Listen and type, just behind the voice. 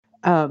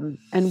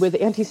And with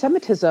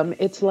anti-Semitism,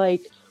 it's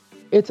like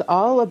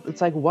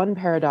one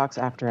paradox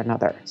after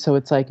another. So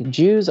it's like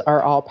Jews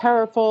are all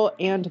powerful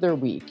and they're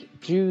weak.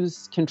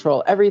 Jews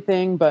control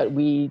everything, but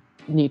we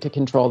need to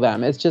control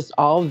them. It's just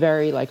all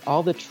very like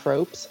all the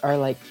tropes are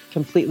like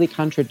completely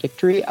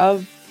contradictory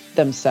of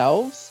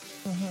themselves.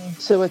 Mm-hmm.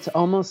 So it's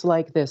almost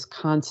like this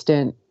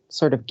constant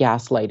sort of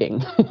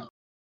gaslighting.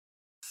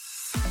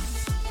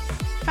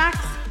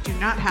 Facts do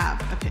not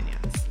have opinions.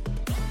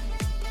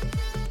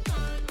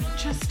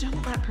 Just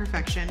don't let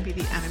perfection be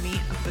the enemy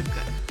of the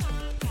good.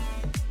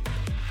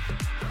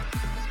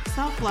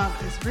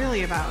 Self-love is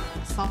really about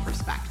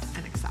self-respect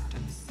and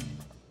acceptance.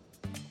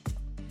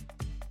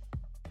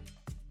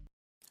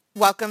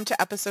 Welcome to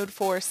episode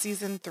 4,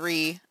 season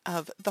 3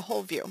 of The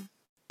Whole View.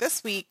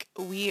 This week,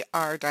 we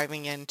are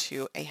diving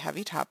into a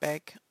heavy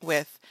topic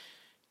with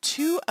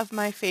two of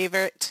my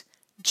favorite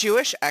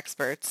Jewish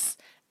experts.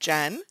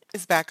 Jen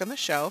is back on the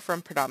show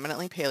from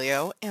Predominantly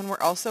Paleo, and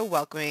we're also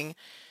welcoming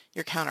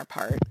your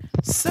counterpart,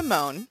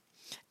 Simone.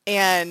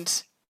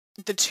 And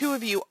the two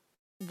of you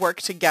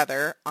worked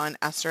together on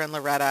Esther and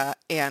Loretta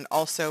and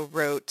also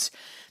wrote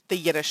the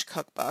Yiddish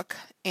cookbook.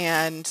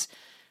 And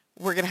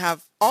we're going to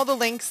have all the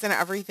links and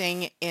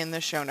everything in the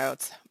show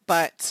notes.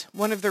 But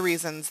one of the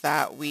reasons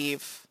that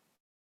we've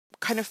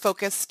kind of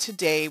focused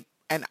today,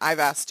 and I've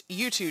asked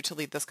you two to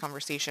lead this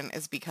conversation,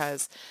 is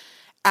because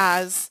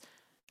as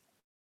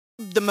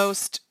the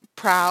most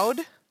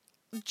proud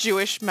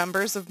Jewish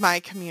members of my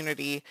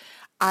community,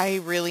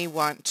 I really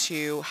want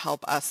to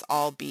help us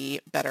all be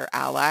better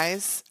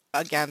allies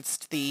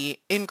against the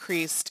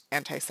increased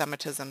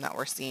anti-Semitism that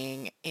we're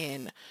seeing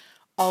in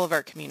all of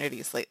our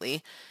communities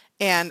lately.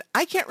 And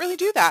I can't really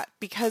do that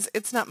because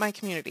it's not my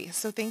community.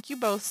 So thank you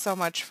both so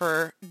much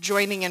for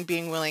joining and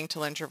being willing to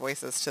lend your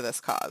voices to this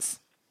cause.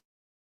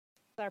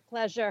 It's our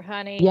pleasure,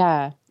 honey.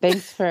 Yeah,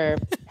 thanks for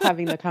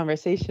having the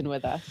conversation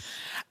with us.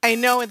 I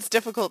know it's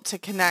difficult to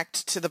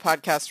connect to the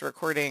podcast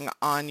recording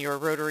on your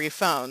rotary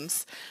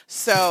phones.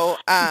 So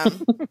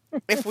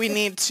if we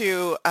need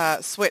to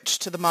switch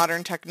to the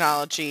modern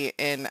technology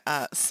in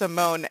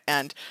Simone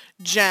and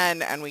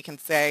Jen, and we can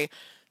say,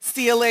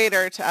 see you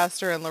later to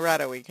Esther and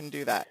Loretta, we can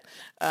do that.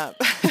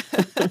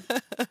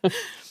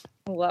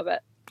 Love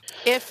it.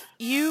 If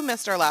you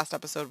missed our last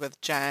episode with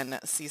Jen,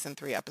 season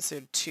 3,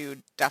 episode 2,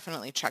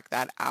 definitely check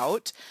that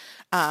out.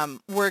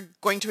 We're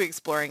going to be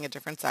exploring a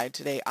different side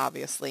today,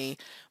 obviously,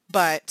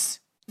 but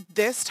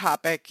this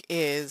topic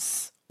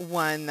is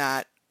one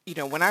that, you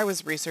know, when I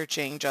was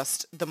researching,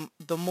 just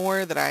the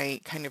more that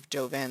I kind of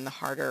dove in, the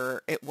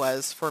harder it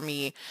was for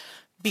me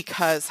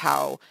because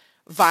how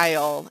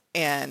vile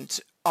and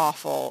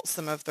awful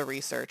some of the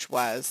research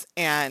was.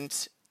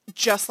 And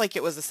just like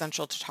it was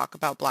essential to talk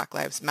about Black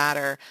Lives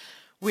Matter,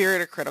 we're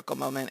at a critical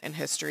moment in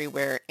history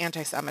where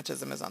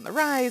anti-Semitism is on the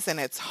rise and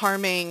it's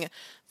harming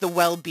the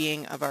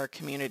well-being of our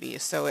community.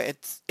 So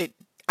it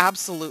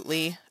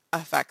absolutely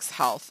affects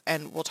health.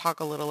 And we'll talk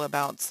a little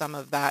about some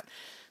of that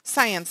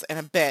science in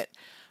a bit.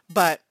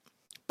 But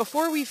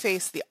before we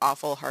face the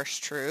awful, harsh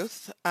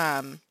truth,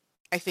 I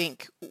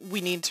think we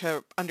need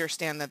to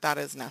understand that that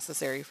is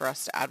necessary for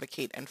us to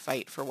advocate and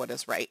fight for what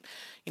is right.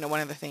 You know,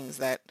 one of the things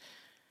that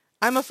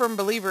I'm a firm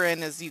believer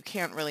in is you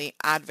can't really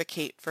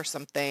advocate for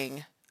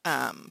something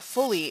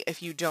fully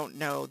if you don't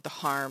know the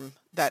harm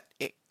that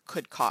it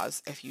could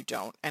cause if you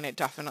don't. And it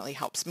definitely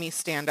helps me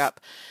stand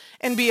up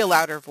and be a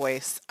louder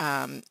voice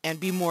and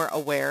be more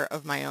aware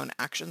of my own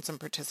actions and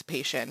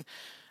participation.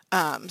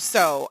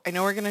 So I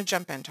know we're going to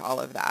jump into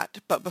all of that.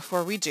 But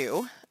before we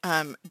do,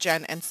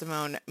 Jen and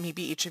Simone,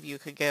 maybe each of you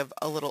could give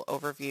a little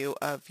overview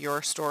of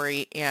your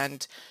story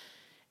and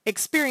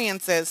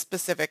experiences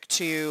specific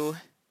to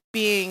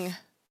being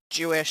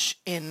Jewish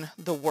in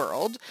the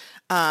world,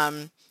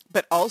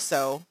 but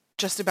also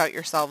just about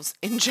yourselves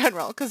in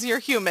general, because you're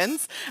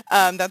humans.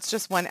 That's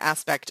just one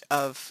aspect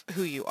of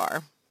who you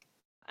are.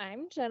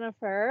 I'm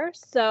Jennifer.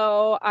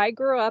 So I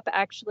grew up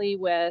actually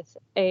with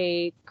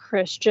a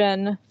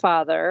Christian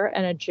father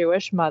and a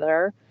Jewish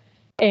mother.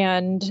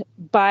 And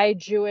by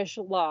Jewish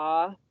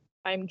law,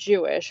 I'm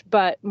Jewish,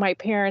 but my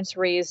parents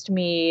raised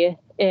me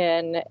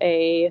in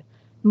a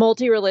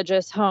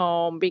multi-religious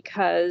home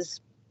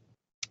because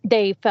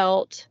they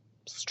felt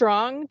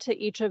strong to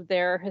each of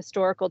their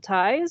historical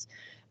ties,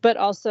 but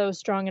also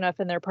strong enough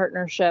in their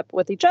partnership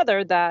with each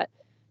other that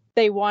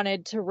they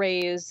wanted to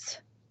raise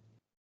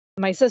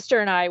my sister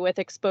and I with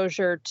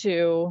exposure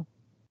to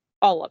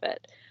all of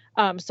it.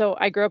 So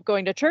I grew up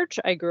going to church.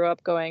 I grew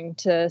up going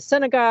to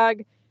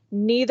synagogue.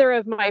 Neither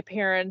of my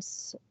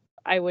parents,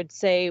 I would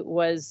say,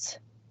 was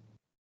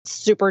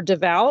super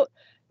devout,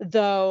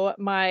 though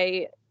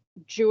my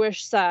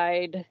Jewish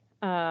side,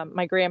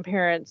 my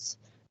grandparents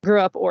grew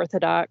up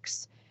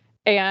Orthodox,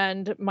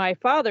 and my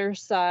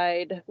father's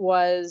side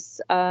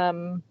was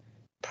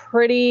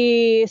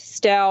pretty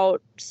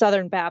stout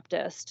Southern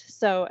Baptist.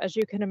 So as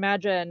you can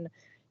imagine,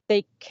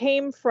 they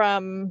came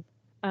from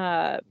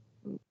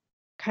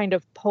kind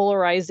of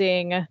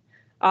polarizing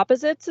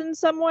opposites in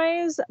some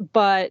ways,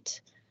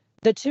 but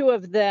the two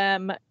of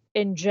them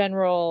in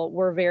general,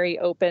 we're very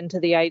open to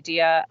the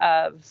idea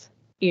of,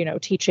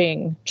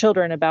 teaching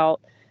children about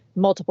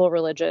multiple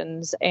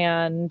religions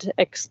and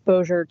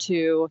exposure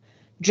to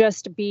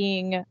just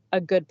being a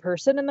good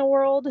person in the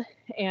world.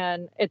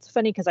 And it's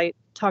funny because I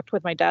talked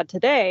with my dad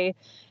today,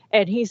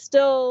 and he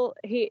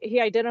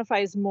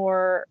identifies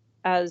more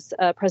as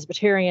a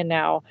Presbyterian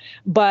now,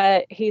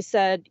 but he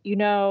said,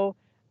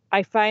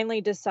 I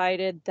finally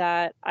decided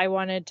that I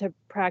wanted to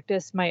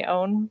practice my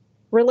own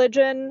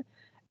religion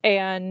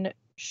and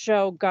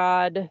show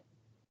God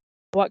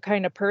what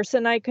kind of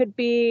person I could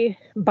be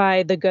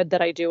by the good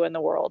that I do in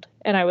the world.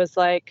 And I was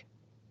like,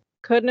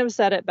 couldn't have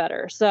said it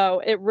better.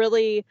 So it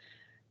really,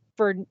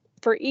 for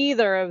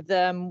either of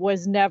them,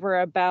 was never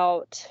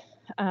about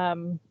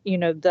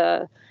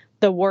the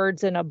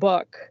words in a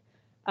book,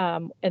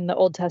 in the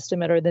Old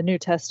Testament or the New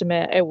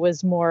Testament. It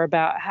was more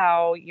about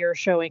how you're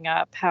showing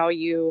up, how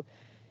you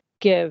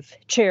give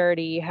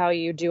charity, how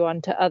you do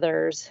unto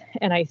others.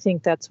 And I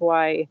think that's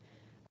why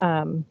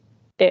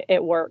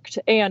it worked,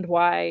 and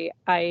why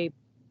I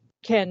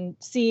can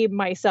see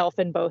myself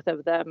in both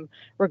of them,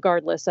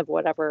 regardless of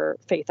whatever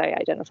faith I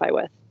identify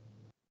with.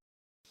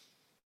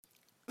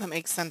 That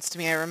makes sense to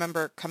me. I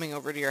remember coming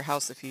over to your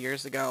house a few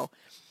years ago,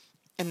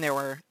 and there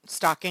were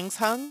stockings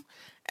hung,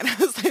 and I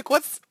was like,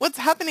 what's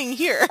happening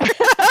here?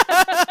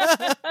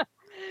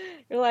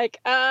 You're like,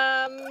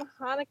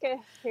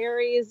 Hanukkah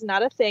Harry is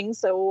not a thing,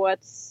 so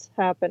what's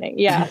happening?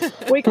 Yeah,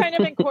 we kind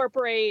of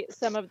incorporate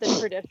some of the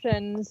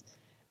traditions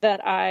that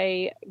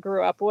I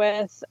grew up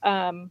with,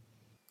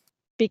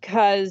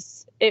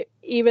 because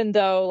even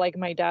though like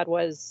my dad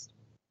was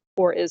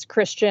or is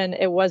Christian,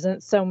 it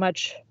wasn't so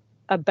much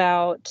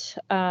about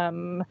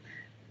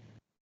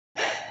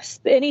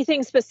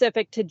anything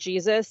specific to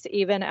Jesus.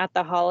 Even at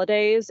the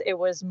holidays, it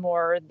was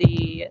more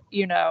the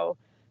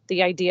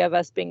idea of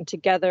us being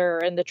together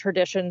and the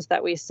traditions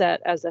that we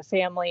set as a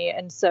family.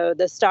 And so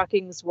the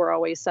stockings were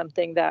always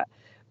something that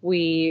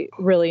we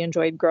really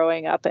enjoyed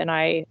growing up, and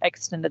I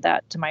extended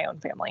that to my own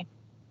family.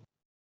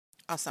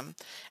 Awesome.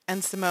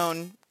 And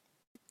Simone,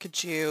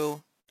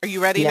 are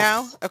you ready Yes.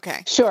 now?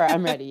 Okay. Sure,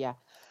 I'm ready. Yeah.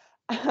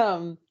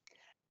 I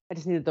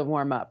just needed the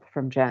warm up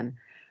from Jen.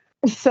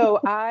 So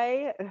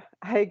I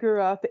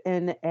grew up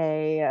in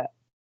a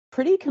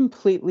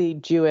completely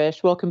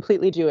Jewish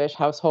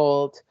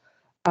household,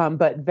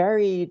 but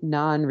very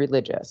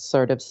non-religious,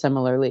 sort of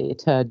similarly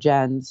to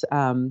Jen's.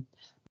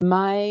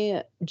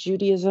 My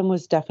Judaism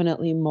was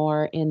definitely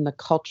more in the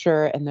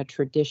culture and the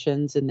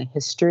traditions and the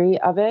history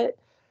of it.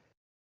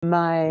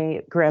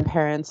 My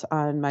grandparents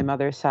on my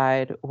mother's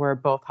side were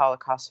both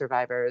Holocaust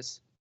survivors.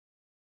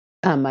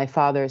 My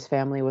father's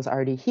family was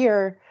already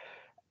here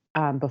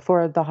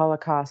before the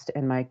Holocaust,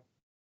 and my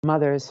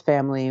mother's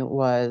family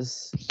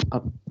was,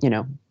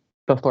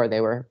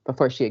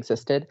 before she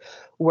existed,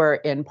 were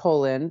in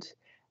Poland.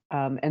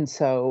 And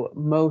so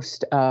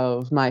most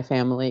of my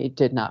family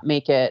did not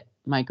make it.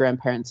 My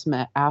grandparents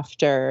met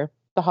after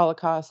the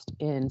Holocaust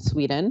in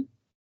Sweden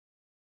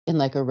in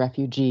like a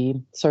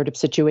refugee sort of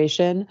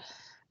situation.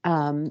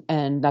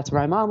 And that's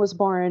where my mom was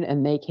born.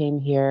 And they came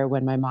here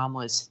when my mom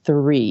was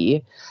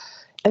 3.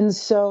 And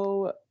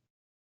so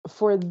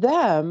for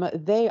them,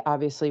 they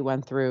obviously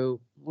went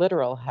through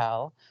literal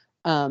hell.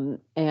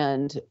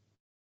 And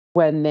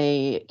when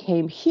they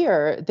came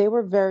here, they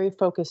were very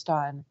focused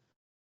on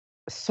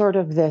sort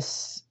of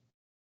this,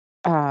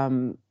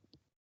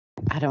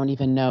 I don't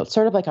even know,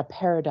 sort of like a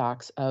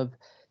paradox of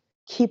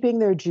keeping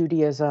their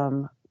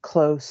Judaism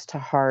close to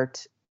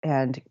heart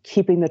and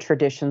keeping the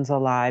traditions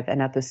alive,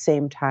 and at the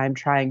same time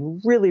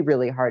trying really,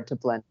 really hard to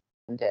blend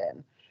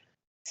in.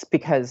 It's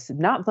because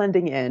not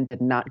blending in did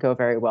not go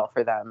very well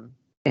for them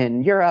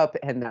in Europe,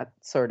 and that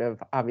sort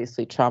of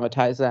obviously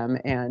traumatized them.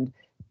 And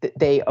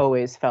they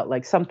always felt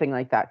like something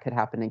like that could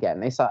happen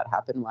again. They saw it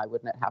happen. Why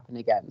wouldn't it happen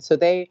again? So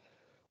they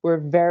were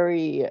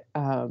very,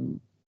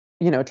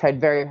 tried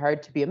very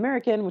hard to be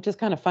American, which is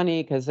kind of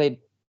funny because they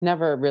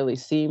never really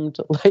seemed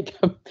like,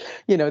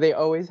 they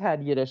always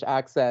had Yiddish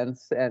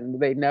accents, and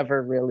they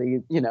never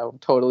really,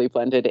 totally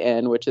blended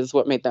in, which is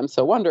what made them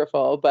so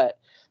wonderful. But,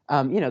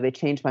 they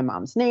changed my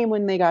mom's name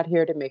when they got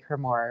here to make her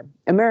more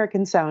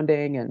American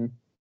sounding.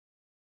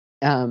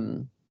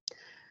 And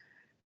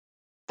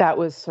that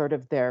was sort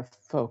of their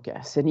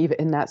focus. And even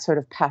in that sort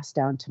of passed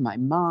down to my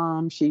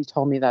mom. She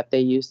told me that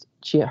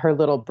her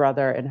little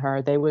brother and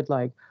her, they would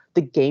like,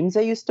 the games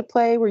they used to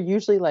play were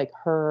usually like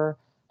her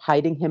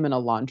hiding him in a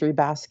laundry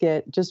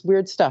basket, just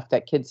weird stuff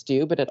that kids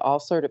do, but it all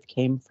sort of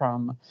came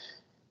from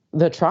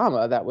the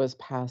trauma that was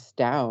passed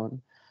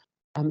down.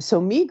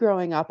 So me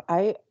growing up,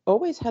 I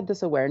always had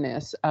this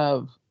awareness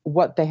of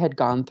what they had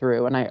gone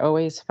through, and I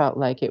always felt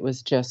like it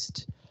was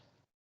just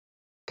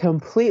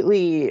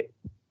completely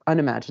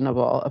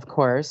unimaginable, of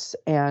course,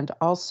 and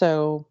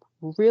also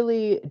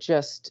really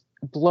just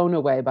blown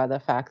away by the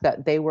fact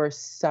that they were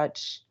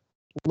such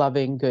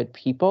loving, good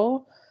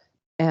people.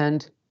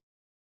 And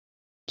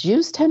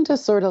Jews tend to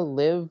sort of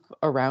live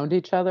around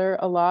each other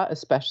a lot,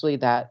 especially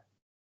that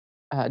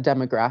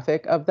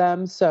demographic of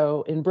them.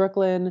 So in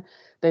Brooklyn,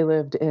 they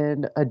lived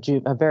in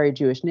a very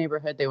Jewish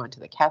neighborhood. They went to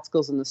the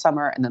Catskills in the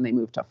summer, and then they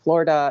moved to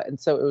Florida. And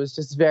so it was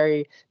just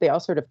they all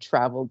sort of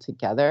traveled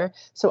together.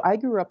 So I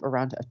grew up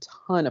around a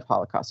ton of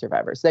Holocaust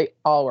survivors. They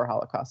all were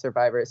Holocaust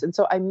survivors. And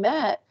so I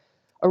met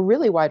a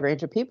really wide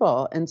range of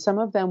people, and some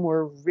of them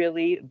were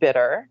really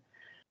bitter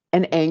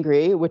and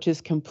angry, which is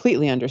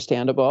completely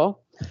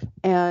understandable.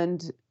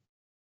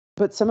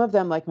 But some of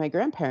them, like my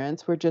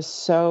grandparents, were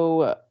just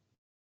so,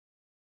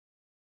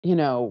 you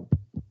know,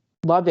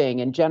 loving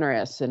and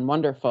generous and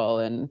wonderful.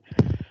 And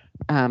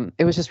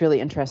it was just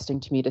really interesting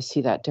to me to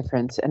see that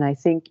difference. And I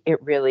think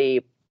it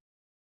really,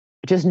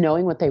 just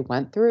knowing what they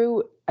went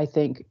through, I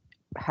think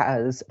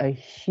has a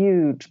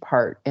huge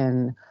part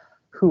in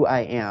who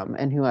I am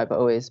and who I've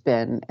always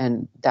been.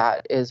 And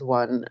that is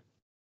one,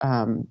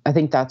 I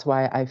think that's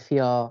why I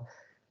feel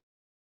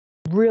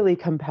really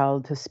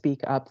compelled to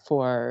speak up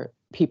for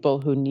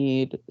people who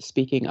need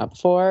speaking up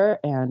for,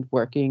 and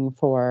working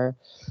for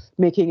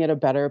making it a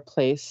better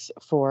place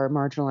for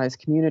marginalized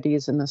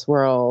communities in this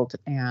world.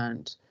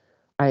 And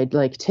I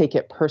like take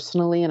it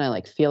personally, and I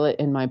like feel it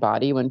in my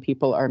body when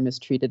people are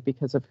mistreated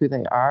because of who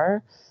they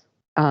are.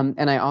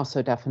 And I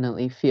also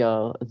definitely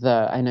feel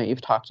I know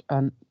you've talked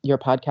on your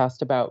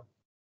podcast about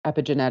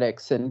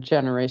epigenetics and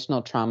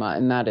generational trauma,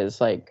 and that is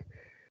like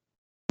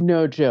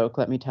no joke,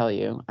 let me tell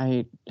you.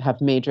 I have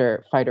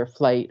major fight or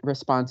flight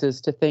responses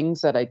to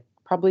things that I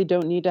probably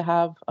don't need to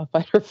have a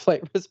fight or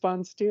flight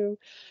response to.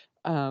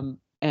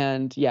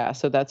 And yeah,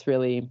 so that's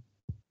really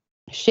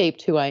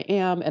shaped who I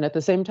am. And at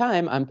the same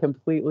time, I'm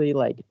completely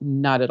like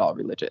not at all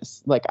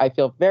religious. Like I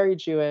feel very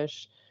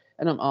Jewish,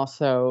 and I'm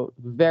also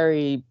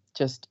very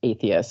just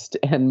atheist.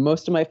 And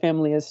most of my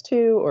family is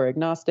too, or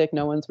agnostic.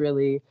 No one's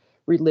really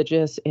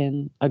religious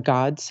in a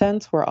God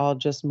sense. We're all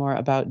just more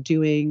about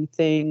doing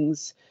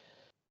things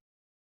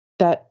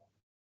that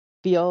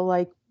feel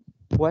like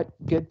what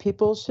good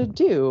people should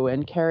do,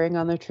 and carrying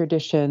on their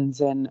traditions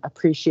and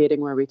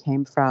appreciating where we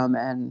came from,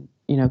 and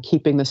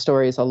keeping the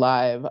stories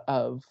alive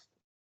of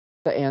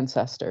the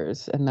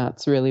ancestors. And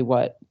that's really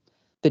what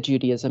the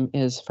Judaism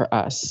is for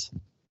us.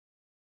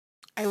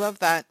 I love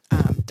that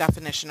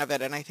definition of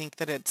it, and I think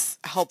that it's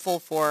helpful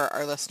for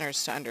our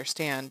listeners to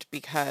understand,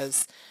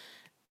 because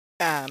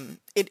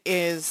it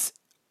is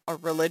a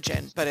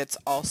religion, but it's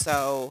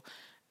also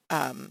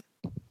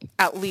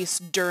at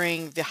least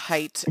during the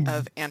height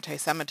of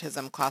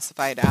anti-Semitism,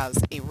 classified as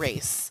a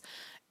race.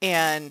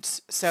 And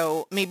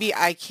so maybe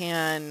I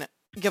can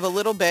give a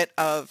little bit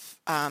of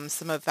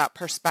some of that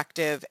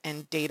perspective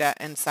and data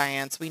and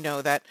science. We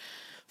know that,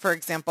 for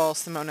example,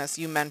 Simone, as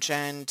you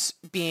mentioned,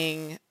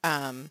 being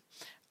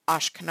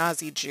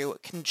Ashkenazi Jew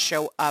can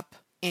show up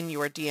in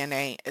your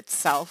DNA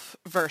itself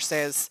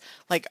versus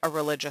like a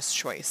religious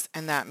choice.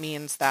 And that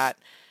means that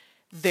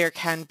there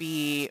can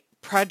be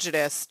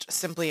prejudiced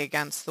simply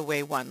against the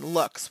way one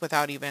looks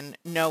without even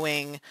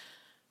knowing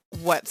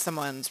what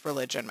someone's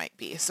religion might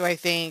be. So I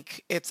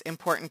think it's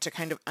important to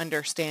kind of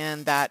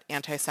understand that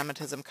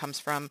anti-Semitism comes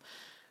from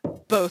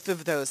both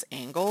of those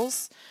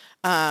angles.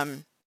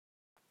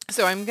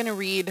 So I'm going to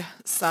read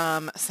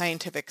some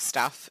scientific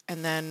stuff,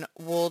 and then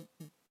we'll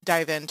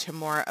dive into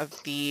more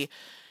of the,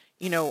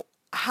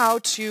 how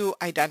to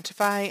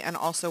identify and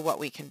also what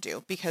we can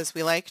do, because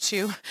we like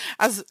to,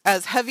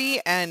 as heavy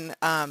and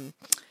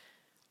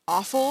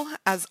awful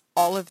as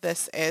all of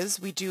this is,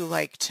 we do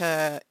like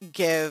to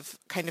give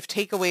kind of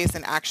takeaways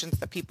and actions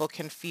that people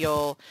can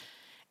feel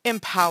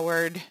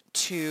empowered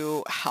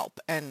to help.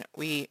 And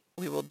we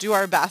will do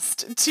our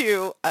best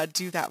to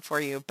do that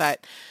for you.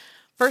 But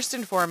first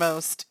and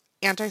foremost,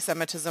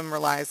 anti-Semitism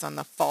relies on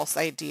the false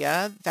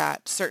idea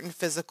that certain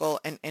physical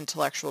and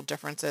intellectual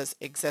differences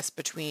exist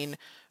between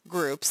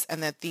groups,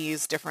 and that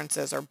these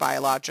differences are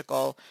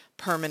biological,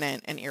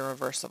 permanent, and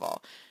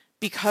irreversible.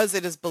 Because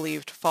it is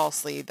believed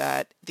falsely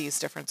that these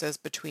differences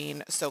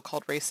between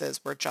so-called races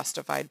were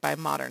justified by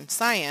modern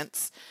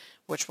science,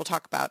 which we'll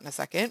talk about in a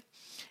second,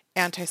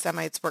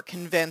 anti-Semites were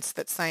convinced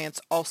that science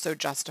also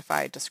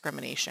justified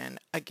discrimination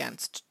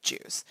against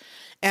Jews.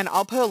 And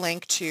I'll put a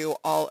link to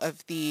all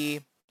of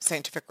the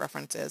scientific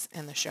references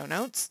in the show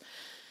notes.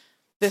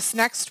 This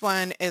next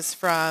one is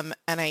from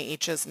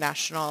NIH's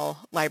National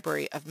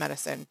Library of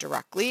Medicine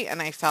directly,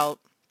 and I felt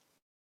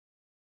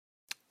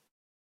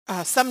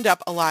summed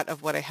up a lot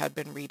of what I had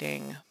been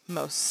reading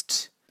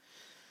most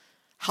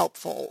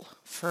helpful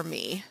for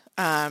me.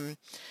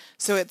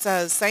 So it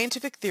says,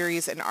 scientific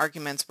theories and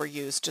arguments were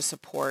used to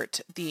support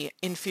the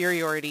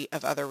inferiority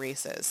of other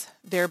races,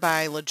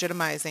 thereby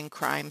legitimizing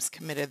crimes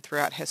committed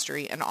throughout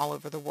history and all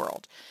over the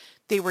world.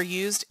 They were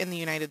used in the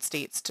United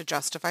States to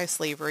justify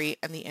slavery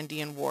and the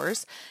Indian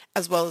Wars,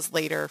 as well as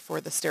later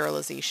for the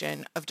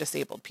sterilization of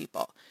disabled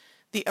people.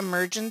 The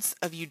emergence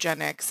of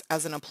eugenics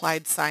as an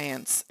applied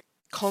science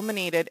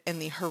culminated in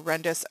the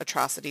horrendous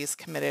atrocities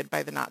committed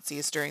by the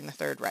Nazis during the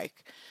Third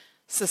Reich.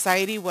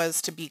 Society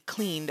was to be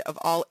cleaned of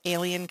all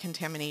alien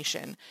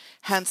contamination,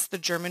 hence the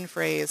German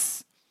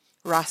phrase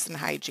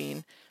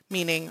Rassenhygiene,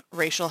 meaning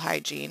racial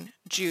hygiene,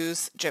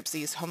 Jews,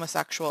 gypsies,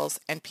 homosexuals,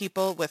 and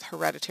people with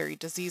hereditary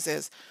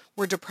diseases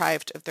were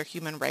deprived of their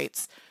human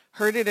rights,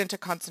 herded into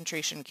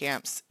concentration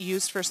camps,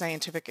 used for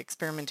scientific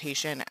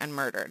experimentation, and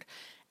murdered.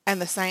 And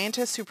the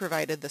scientists who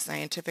provided the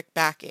scientific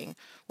backing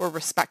were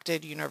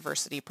respected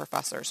university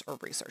professors or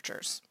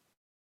researchers.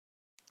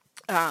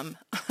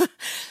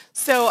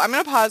 So I'm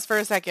going to pause for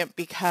a second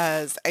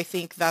because I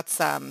think that's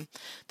a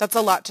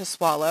lot to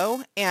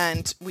swallow,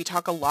 and we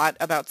talk a lot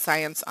about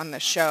science on the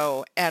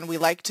show, and we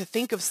like to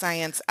think of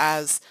science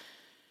as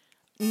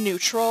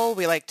neutral.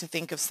 We like to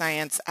think of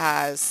science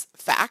as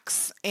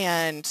facts,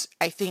 and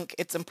I think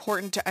it's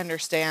important to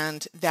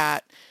understand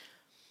that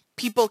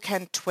people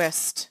can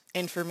twist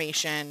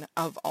information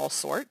of all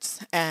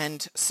sorts,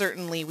 and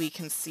certainly we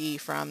can see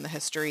from the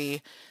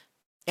history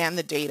and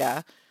the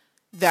data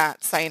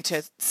that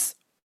scientists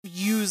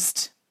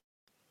used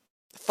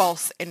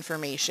false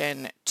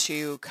information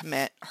to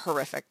commit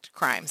horrific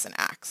crimes and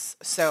acts.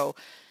 So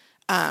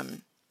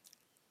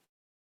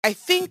I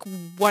think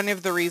one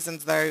of the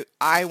reasons that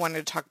I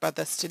wanted to talk about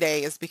this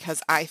today is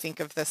because I think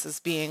of this as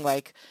being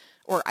like,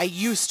 or I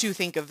used to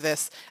think of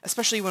this,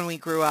 especially when we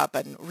grew up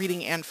and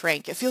reading Anne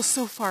Frank, it feels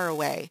so far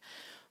away.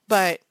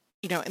 But,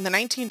 you know, in the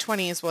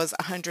 1920s was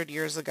 100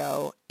 years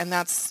ago, and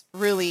that's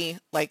really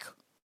like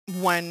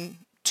 1-2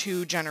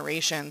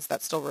 generations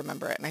that still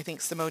remember it. And I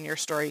think, Simone, your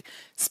story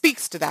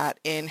speaks to that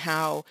in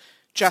how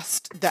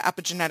just the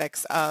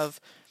epigenetics of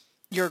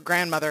your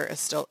grandmother is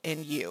still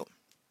in you.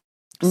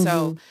 Mm-hmm.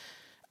 So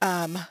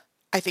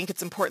I think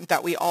it's important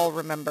that we all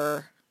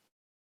remember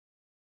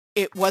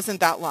it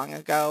wasn't that long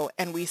ago,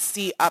 and we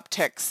see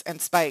upticks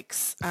and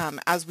spikes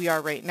as we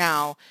are right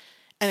now.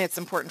 And it's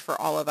important for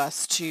all of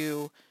us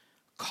to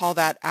call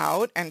that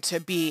out and to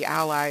be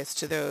allies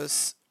to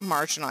those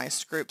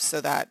marginalized groups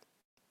so that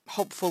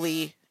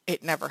hopefully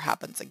it never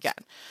happens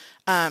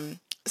again.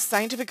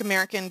 Scientific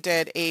American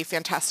did a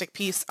fantastic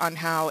piece on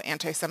how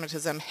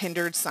anti-Semitism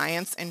hindered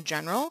science in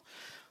general,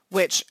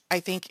 which I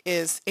think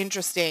is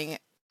interesting,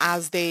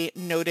 as they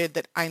noted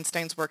that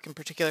Einstein's work in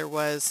particular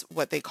was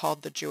what they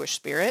called the Jewish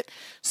spirit.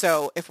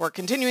 So if we're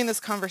continuing this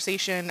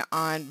conversation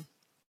on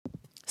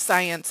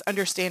science,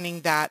 understanding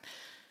that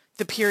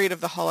the period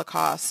of the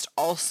Holocaust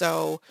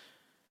also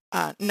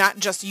not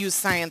just used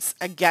science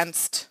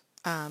against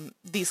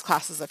these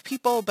classes of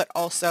people, but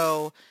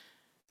also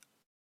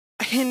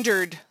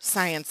hindered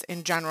science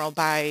in general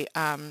by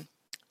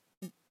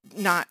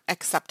not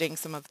accepting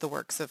some of the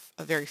works of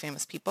very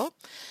famous people.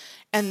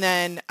 And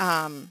then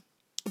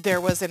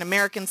there was an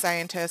American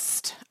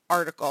Scientist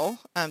article,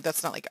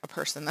 that's not like a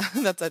person,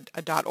 that's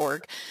a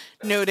 .org,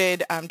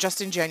 noted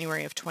just in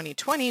January of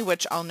 2020,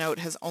 which I'll note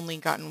has only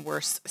gotten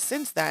worse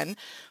since then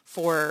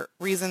for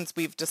reasons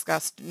we've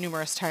discussed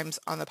numerous times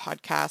on the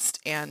podcast,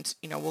 and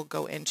we'll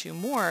go into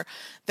more,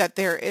 that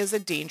there is a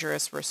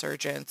dangerous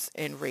resurgence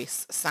in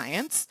race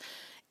science.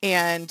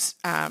 And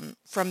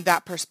from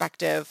that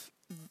perspective,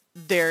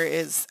 there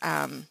is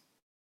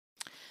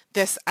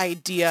this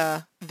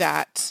idea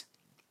that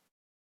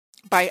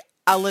by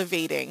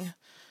elevating,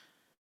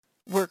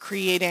 we're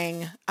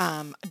creating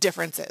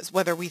differences,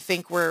 whether we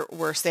think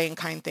we're saying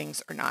kind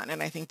things or not.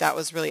 And I think that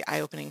was really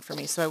eye-opening for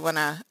me. So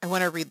I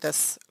wanna read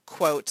this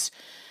quote.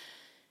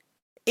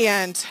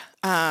 And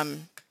I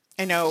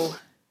know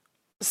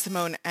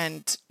Simone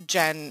and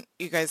Jen,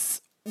 you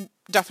guys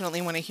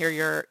definitely want to hear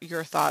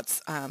your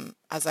thoughts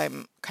as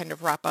I'm kind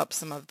of wrap up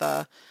some of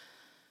the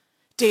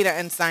data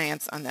and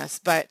science on this.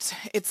 But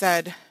it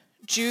said,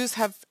 Jews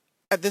have,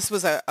 this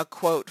was a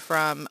quote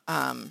from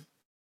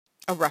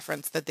a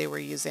reference that they were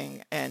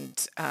using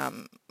and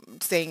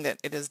saying that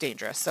it is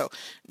dangerous. So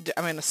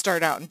I'm going to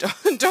start out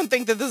and don't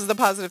think that this is the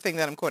positive thing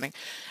that I'm quoting.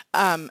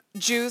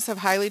 Jews have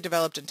highly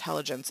developed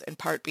intelligence in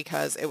part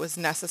because it was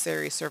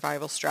necessary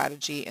survival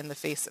strategy in the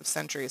face of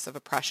centuries of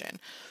oppression,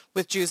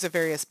 with Jews of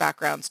various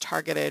backgrounds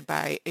targeted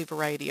by a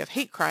variety of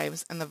hate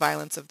crimes and the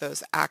violence of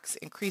those acts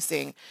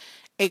increasing.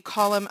 A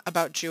column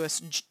about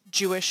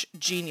Jewish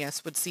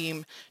genius would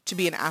seem to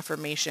be an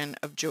affirmation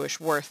of Jewish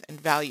worth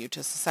and value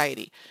to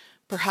society.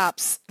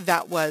 Perhaps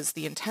that was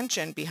the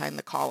intention behind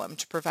the column,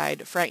 to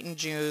provide frightened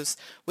Jews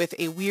with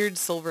a weird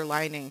silver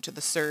lining to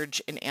the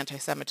surge in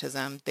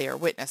anti-Semitism they are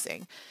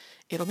witnessing.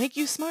 It'll make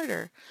you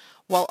smarter,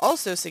 while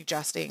also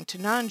suggesting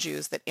to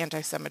non-Jews that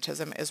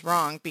anti-Semitism is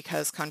wrong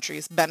because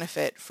countries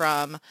benefit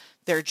from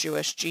their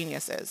Jewish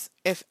geniuses.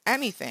 If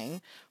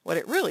anything, what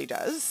it really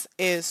does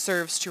is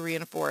serves to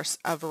reinforce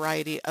a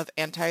variety of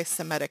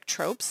anti-Semitic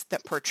tropes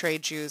that portray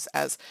Jews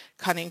as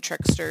cunning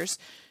tricksters,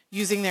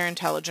 using their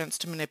intelligence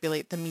to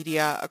manipulate the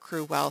media,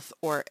 accrue wealth,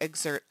 or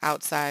exert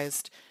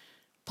outsized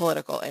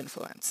political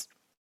influence.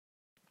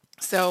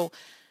 So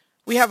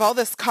we have all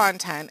this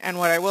content, and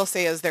what I will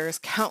say is there's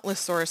countless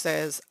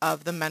sources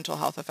of the mental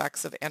health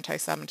effects of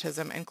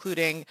anti-Semitism,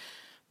 including,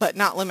 but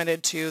not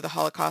limited to, the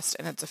Holocaust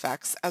and its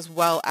effects, as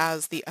well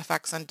as the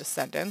effects on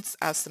descendants,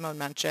 as Simone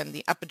mentioned.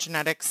 The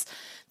epigenetics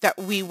that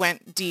we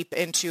went deep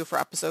into for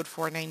episode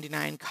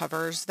 499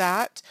 covers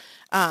that,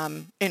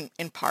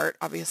 in part,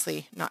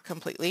 obviously not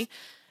completely.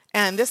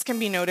 And this can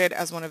be noted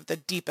as one of the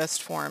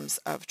deepest forms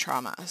of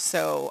trauma.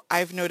 So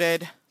I've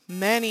noted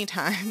many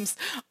times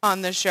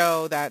on the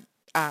show that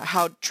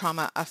how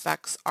trauma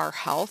affects our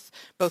health,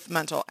 both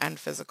mental and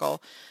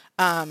physical.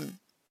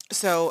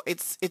 So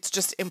it's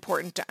just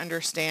important to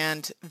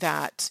understand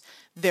that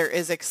there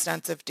is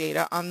extensive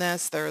data on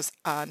this. There's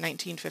a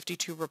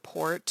 1952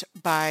 report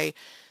by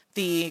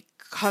the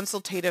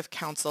Consultative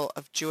Council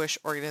of Jewish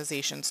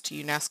Organizations to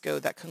UNESCO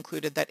that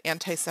concluded that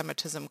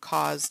anti-Semitism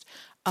caused,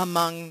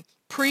 among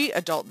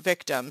pre-adult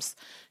victims,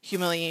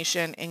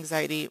 humiliation,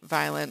 anxiety,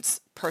 violence,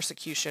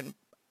 persecution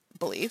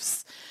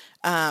beliefs.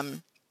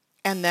 And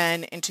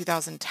then in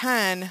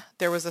 2010,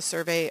 there was a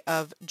survey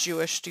of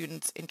Jewish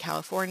students in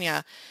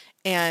California,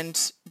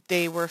 and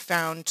they were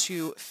found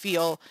to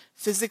feel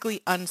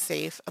physically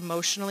unsafe,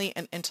 emotionally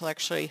and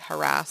intellectually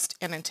harassed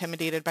and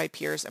intimidated by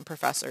peers and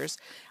professors,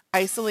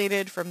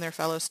 isolated from their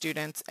fellow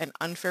students, and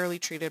unfairly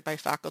treated by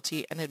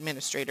faculty and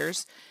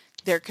administrators.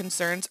 Their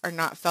concerns are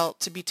not felt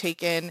to be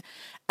taken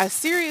as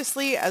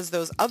seriously as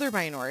those other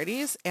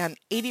minorities, and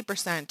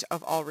 80%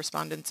 of all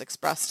respondents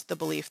expressed the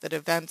belief that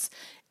events,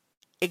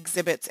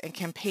 exhibits, and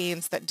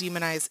campaigns that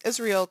demonize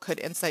Israel could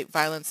incite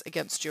violence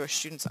against Jewish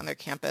students on their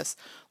campus,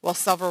 while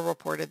several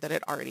reported that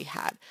it already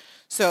had.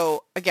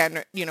 So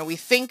again, we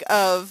think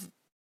of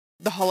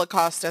the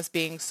Holocaust as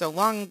being so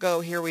long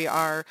ago. Here we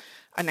are,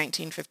 a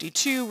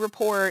 1952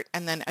 report,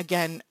 and then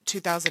again,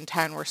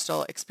 2010, we're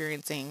still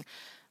experiencing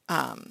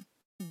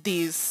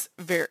these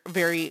very,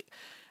 very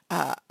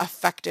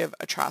effective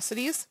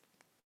atrocities.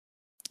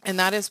 And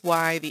that is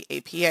why the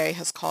APA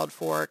has called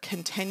for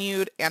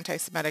continued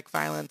anti-Semitic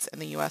violence in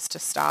the U.S. to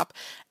stop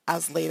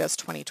as late as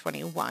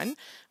 2021,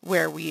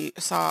 where we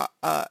saw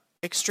an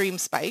extreme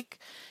spike.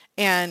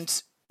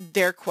 And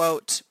their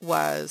quote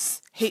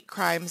was, "Hate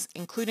crimes,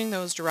 including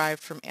those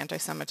derived from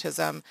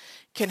anti-Semitism,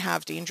 can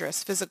have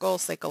dangerous physical,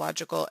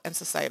 psychological, and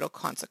societal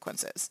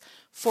consequences.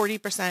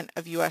 40%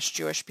 of U.S.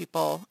 Jewish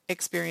people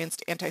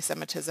experienced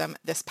anti-Semitism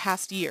this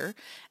past year,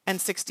 and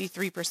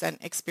 63%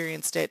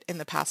 experienced it in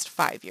the past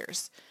 5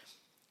 years.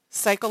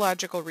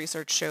 Psychological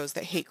research shows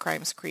that hate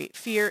crimes create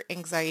fear,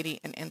 anxiety,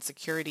 and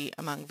insecurity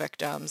among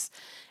victims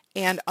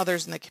and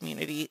others in the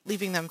community,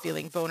 leaving them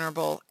feeling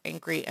vulnerable,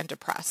 angry, and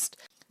depressed.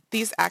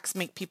 These acts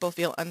make people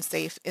feel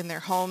unsafe in their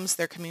homes,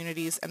 their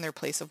communities, and their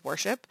place of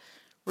worship.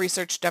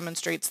 Research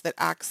demonstrates that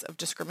acts of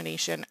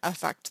discrimination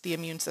affect the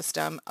immune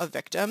system of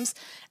victims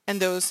and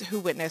those who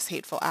witness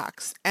hateful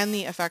acts, and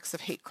the effects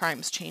of hate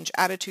crimes change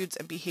attitudes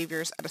and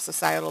behaviors at a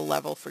societal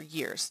level for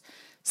years.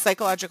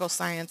 Psychological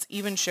science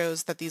even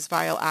shows that these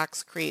vile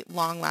acts create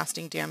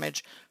long-lasting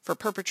damage for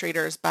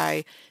perpetrators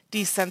by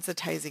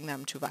desensitizing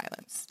them to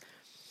violence."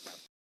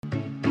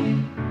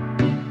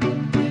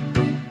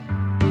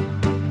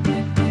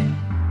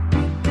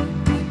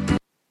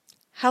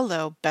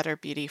 Hello, Better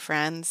Beauty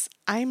friends.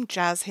 I'm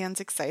Jazz Hands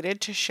excited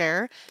to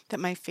share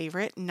that my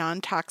favorite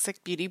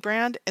non-toxic beauty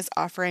brand is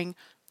offering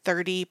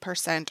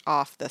 30%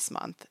 off this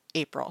month,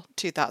 April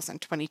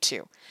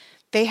 2022.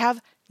 They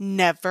have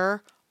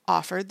never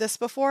offered this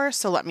before,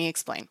 so let me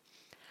explain.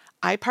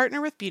 I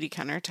partner with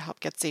Beautycounter to help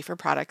get safer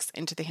products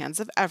into the hands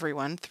of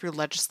everyone through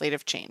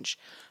legislative change.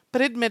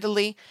 But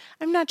admittedly,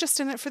 I'm not just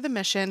in it for the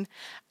mission.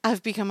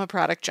 I've become a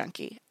product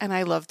junkie, and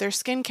I love their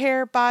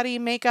skincare, body,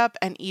 makeup,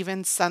 and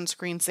even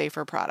sunscreen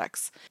safer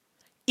products.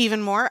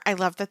 Even more, I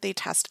love that they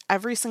test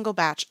every single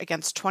batch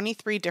against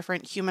 23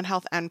 different human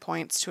health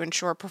endpoints to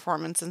ensure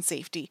performance and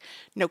safety.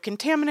 No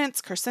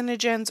contaminants,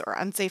 carcinogens, or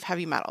unsafe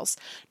heavy metals.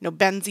 No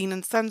benzene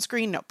in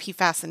sunscreen, no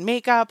PFAS in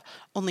makeup,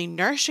 only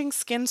nourishing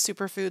skin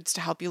superfoods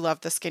to help you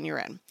love the skin you're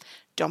in.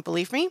 Don't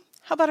believe me?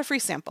 How about a free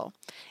sample?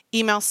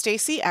 Email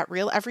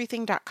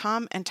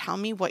Stacy@realeverything.com and tell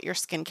me what your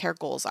skincare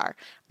goals are.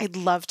 I'd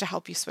love to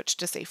help you switch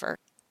to safer.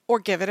 Or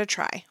give it a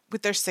try.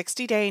 With their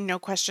 60-day, no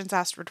questions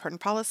asked return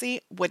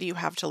policy, what do you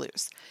have to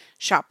lose?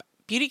 Shop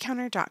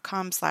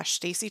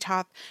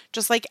beautycounter.com/StacyToth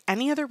just like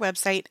any other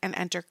website and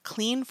enter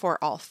CLEAN for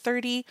all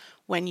 30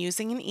 when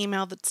using an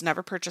email that's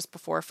never purchased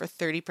before for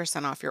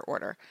 30% off your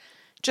order.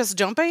 Just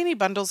don't buy any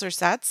bundles or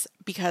sets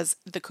because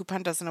the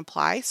coupon doesn't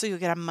apply, so you'll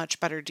get a much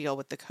better deal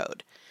with the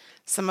code.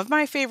 Some of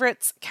my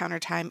favorites: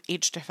 Countertime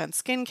Age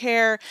Defense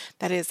Skincare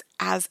that is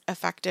as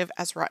effective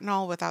as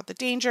retinol without the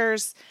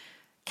dangers,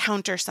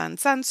 Counter Sun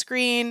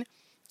Sunscreen,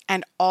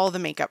 and all the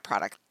makeup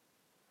products.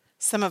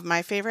 Some of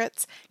my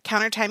favorites: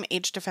 Countertime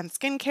Age Defense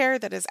Skincare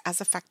that is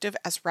as effective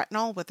as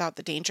retinol without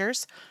the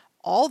dangers,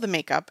 all the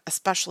makeup,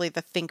 especially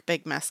the Think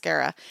Big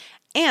mascara,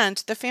 and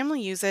the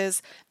family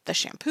uses the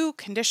shampoo,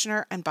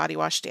 conditioner, and body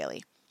wash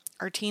daily.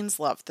 Our teens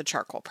love the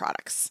charcoal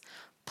products.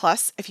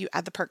 Plus, if you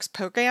add the Perks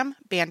program,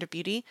 Band of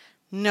Beauty,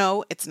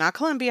 no, it's not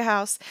Columbia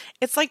House,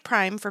 it's like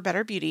Prime for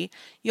Better Beauty,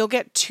 you'll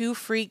get 2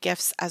 free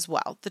gifts as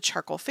well: the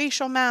charcoal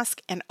facial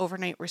mask and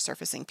overnight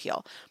resurfacing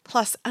peel,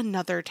 plus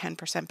another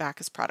 10% back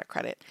as product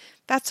credit.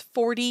 That's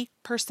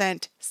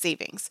 40%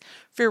 savings.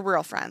 For your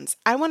real friends,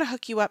 I want to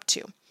hook you up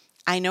too.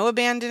 I know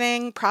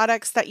abandoning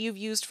products that you've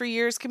used for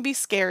years can be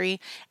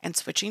scary, and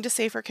switching to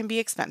safer can be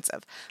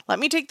expensive. Let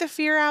me take the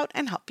fear out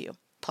and help you.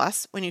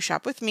 Plus, when you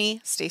shop with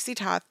me, Stacey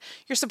Toth,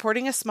 you're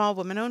supporting a small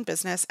woman-owned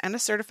business and a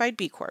certified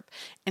B Corp,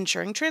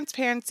 ensuring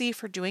transparency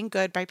for doing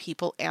good by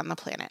people and the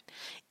planet.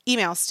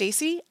 Email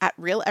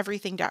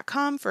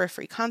stacy@realeverything.com for a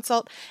free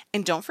consult,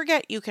 and don't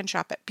forget you can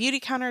shop at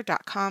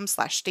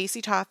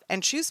beautycounter.com/StaceyToth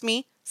and choose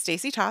me,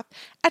 Stacey Toth,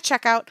 at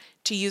checkout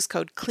to use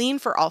code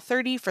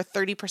CLEAN4ALL30 for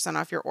 30%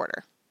 off your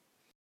order.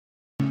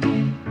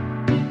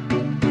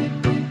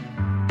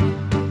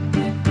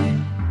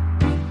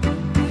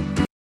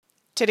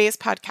 Today's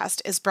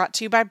podcast is brought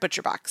to you by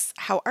ButcherBox,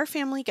 how our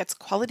family gets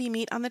quality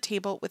meat on the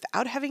table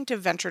without having to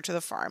venture to the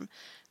farm.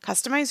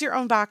 Customize your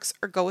own box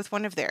or go with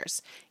one of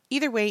theirs.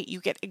 Either way, you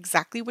get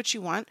exactly what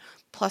you want,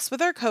 plus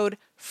with our code,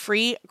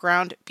 free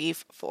ground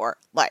beef for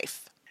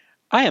life.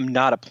 I am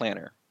not a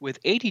planner. With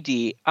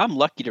ADD, I'm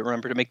lucky to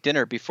remember to make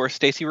dinner before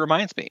Stacy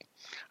reminds me.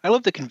 I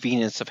love the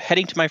convenience of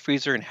heading to my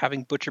freezer and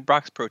having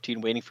ButcherBox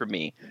protein waiting for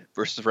me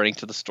versus running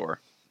to the store.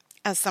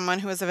 As someone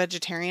who was a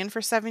vegetarian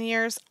for 7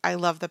 years, I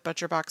love that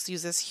ButcherBox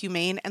uses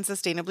humane and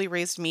sustainably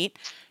raised meat,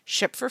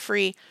 shipped for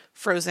free,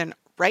 frozen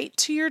right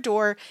to your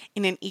door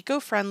in an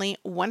eco-friendly,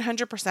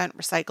 100%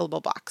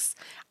 recyclable box.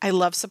 I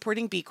love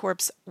supporting B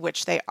Corps,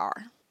 which they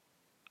are.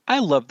 I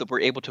love that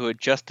we're able to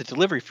adjust the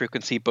delivery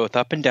frequency both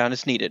up and down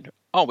as needed,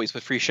 always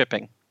with free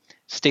shipping.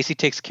 Stacy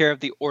takes care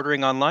of the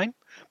ordering online,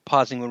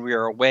 pausing when we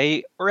are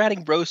away, or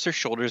adding roasts or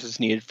shoulders as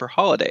needed for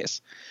holidays.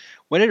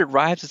 When it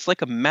arrives, it's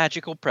like a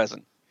magical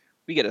present.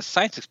 We get a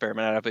science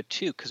experiment out of it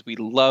too because we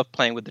love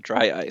playing with the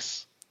dry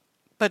ice.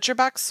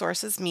 ButcherBox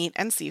sources meat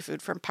and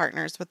seafood from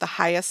partners with the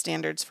highest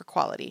standards for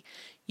quality.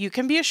 You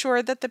can be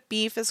assured that the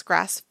beef is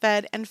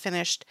grass-fed and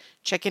finished,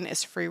 chicken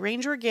is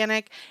free-range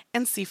organic,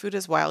 and seafood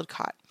is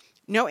wild-caught.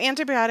 No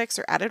antibiotics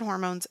or added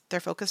hormones.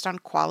 They're focused on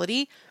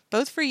quality,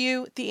 both for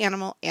you, the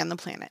animal, and the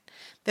planet.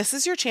 This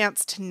is your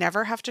chance to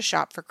never have to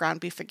shop for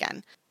ground beef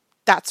again.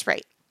 That's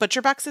right.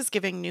 ButcherBox is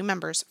giving new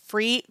members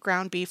free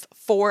ground beef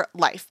for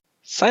life.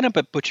 Sign up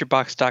at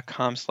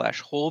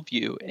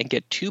butcherbox.com/wholeview and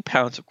get 2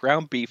 pounds of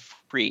ground beef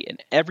free in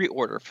every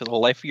order for the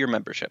life of your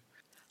membership.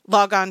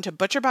 Log on to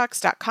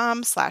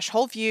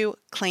butcherbox.com/wholeview.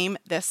 Claim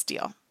this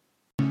deal.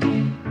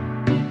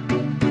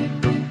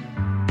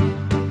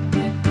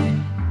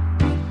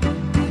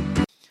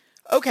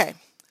 Okay,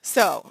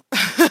 so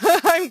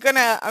I'm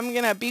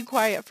gonna be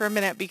quiet for a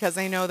minute because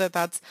I know that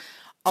that's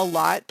a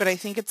lot, but I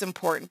think it's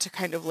important to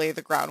kind of lay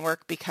the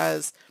groundwork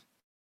because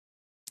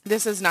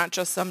this is not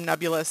just some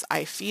nebulous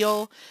I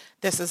feel.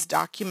 This is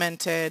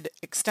documented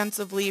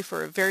extensively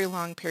for a very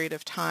long period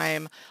of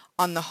time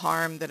on the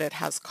harm that it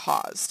has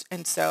caused.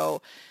 And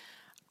so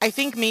I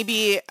think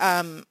maybe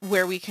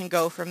where we can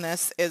go from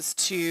this is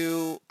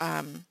to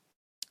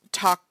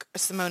talk,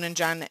 Simone and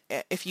Jen,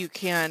 if you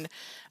can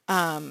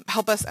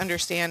help us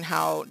understand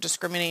how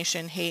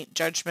discrimination, hate,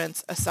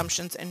 judgments,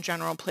 assumptions in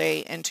general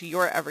play into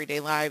your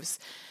everyday lives,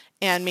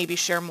 and maybe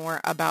share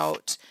more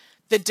about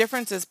the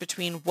differences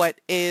between what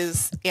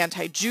is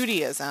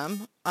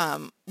anti-Judaism,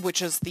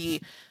 which is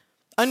the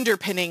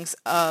underpinnings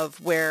of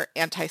where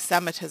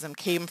anti-Semitism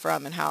came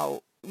from and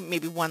how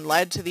maybe one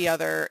led to the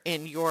other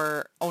in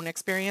your own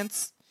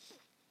experience.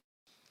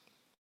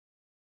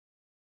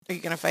 Are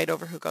you going to fight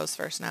over who goes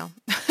first now?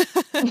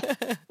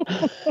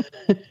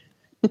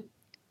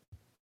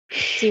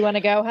 Do you want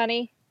to go,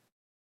 honey?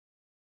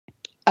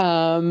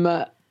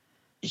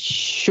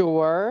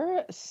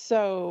 Sure.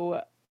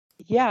 So,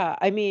 yeah,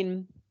 I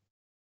mean,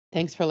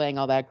 thanks for laying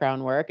all that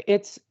groundwork.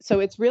 It's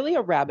really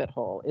a rabbit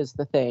hole is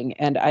the thing.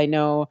 And I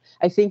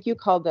think you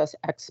called us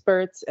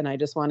experts, and I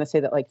just want to say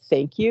that, like,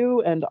 thank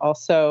you. And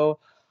also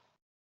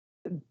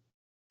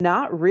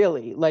not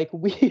really. Like,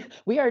 we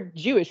are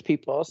Jewish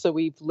people, so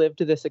we've lived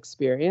this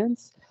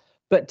experience.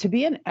 But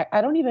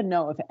I don't even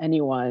know if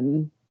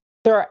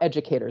there are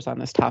educators on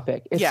this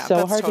topic. It's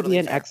so hard to be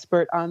an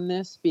expert on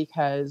this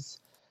because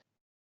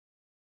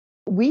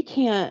we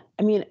can't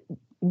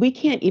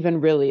even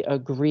really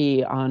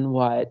agree on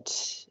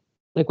what,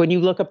 like, when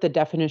you look up the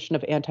definition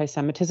of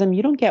anti-Semitism,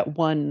 you don't get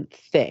one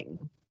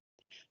thing.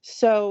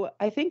 So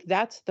I think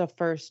that's the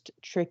first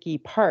tricky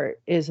part,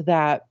 is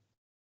that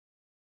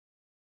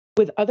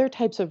with other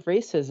types of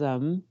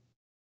racism,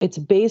 it's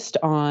based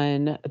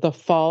on the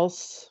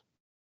false,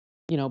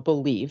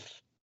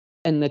 belief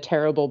and the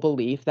terrible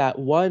belief that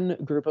one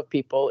group of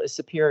people is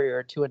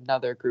superior to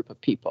another group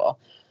of people.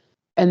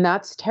 And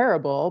that's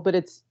terrible, but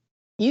it's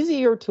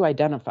easier to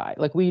identify.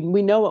 Like, we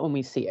know it when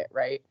we see it,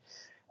 right?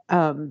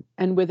 And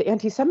with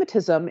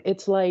anti-Semitism,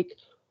 it's like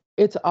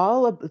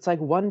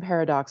one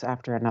paradox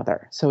after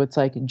another. So it's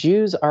like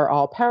Jews are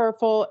all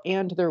powerful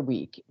and they're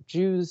weak.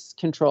 Jews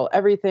control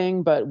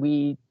everything, but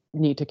we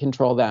need to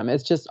control them.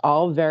 It's just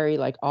all very,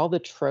 like, all the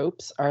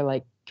tropes are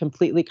like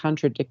completely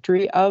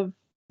contradictory of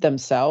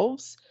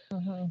themselves.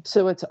 Mm-hmm.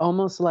 So it's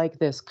almost like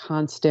this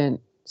constant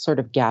sort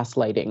of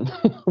gaslighting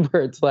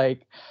where it's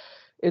like,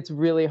 it's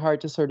really hard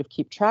to sort of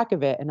keep track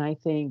of it. And I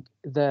think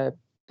the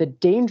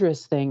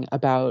dangerous thing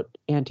about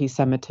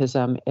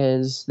anti-Semitism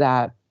is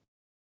that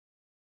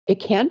it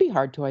can be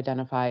hard to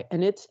identify.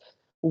 And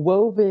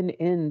woven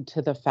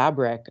into the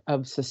fabric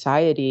of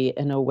society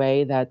in a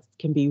way that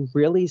can be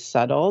really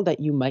subtle that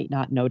you might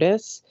not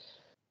notice.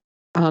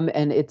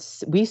 And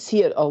we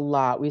see it a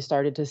lot. We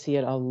started to see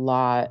it a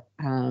lot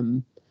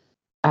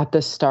at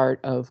the start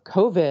of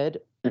COVID,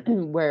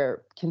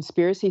 where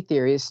conspiracy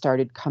theories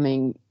started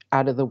coming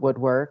out of the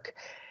woodwork.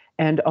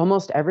 And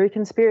almost every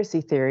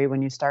conspiracy theory,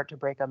 when you start to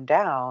break them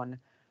down,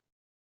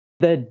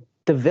 the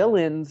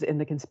villains in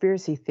the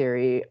conspiracy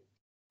theory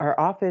are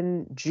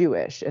often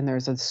Jewish, and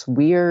there's this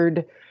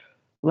weird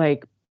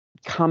like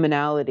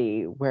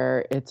commonality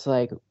where it's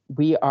like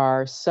we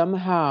are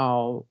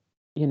somehow,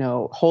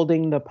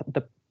 holding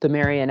the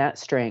marionette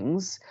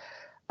strings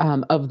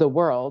of the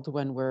world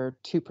when we're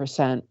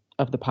 2%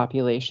 of the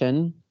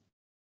population,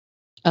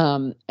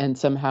 and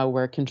somehow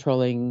we're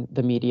controlling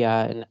the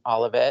media and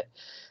all of it.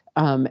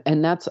 And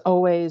it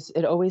always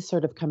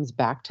sort of comes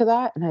back to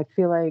that. And I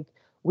feel like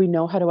we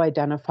know how to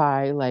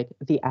identify like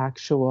the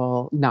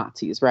actual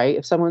Nazis, right?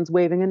 If someone's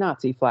waving a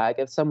Nazi flag,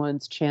 if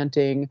someone's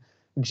chanting,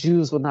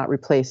 Jews will not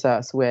replace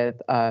us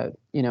with, a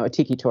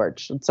tiki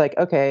torch. It's like,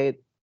 okay,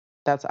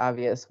 that's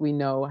obvious. We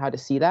know how to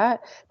see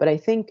that. But I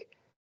think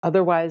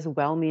otherwise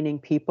well-meaning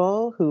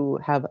people who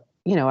have,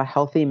 a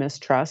healthy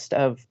mistrust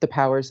of the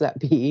powers that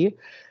be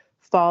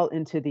fall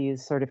into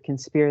these sort of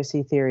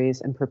conspiracy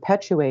theories and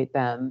perpetuate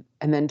them,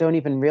 and then don't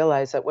even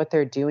realize that what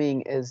they're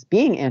doing is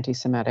being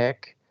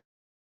anti-Semitic.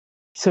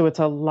 So it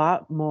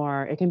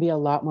can be a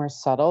lot more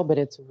subtle, but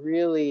it's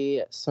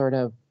really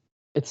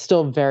it's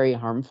still very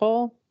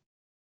harmful.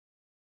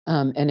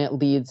 And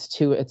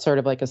it's sort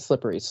of like a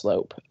slippery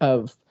slope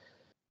of,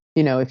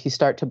 if you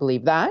start to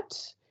believe that,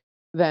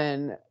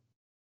 then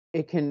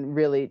it can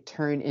really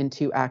turn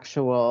into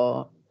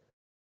actual,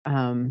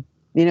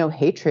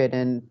 hatred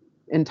and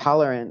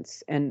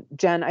intolerance. And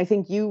Jen, I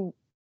think you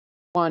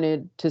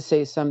wanted to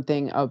say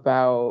something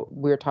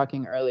we were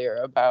talking earlier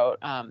about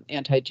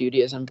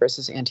anti-Judaism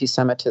versus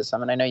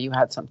anti-Semitism. And I know you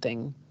had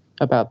something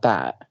about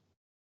that.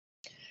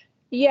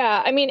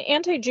 Yeah, I mean,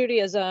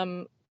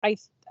 anti-Judaism,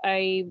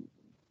 I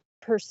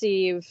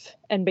perceive,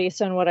 and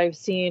based on what I've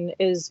seen,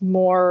 is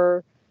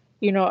more,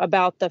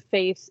 about the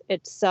faith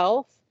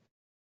itself,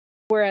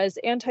 whereas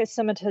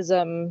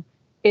anti-Semitism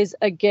is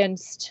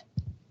against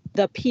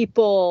the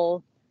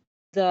people,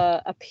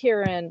 the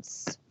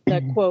appearance,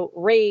 the quote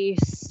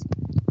race.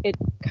 It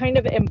kind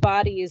of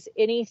embodies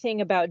anything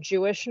about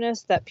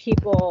Jewishness that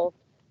people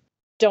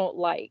don't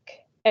like.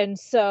 And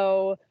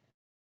so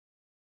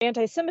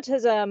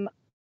anti-Semitism,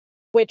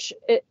 which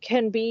it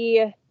can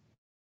be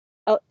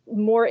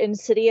more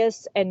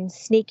insidious and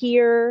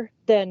sneakier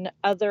than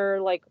other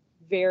like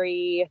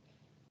very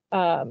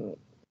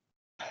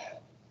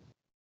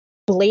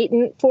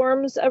blatant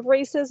forms of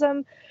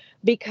racism,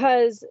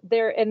 because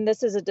and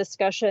this is a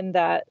discussion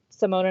that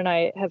Simone and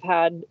I have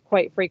had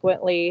quite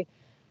frequently.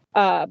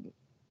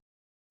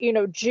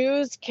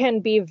 Jews can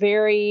be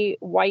very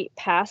white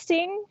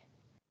passing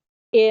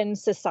in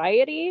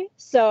society.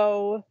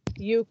 So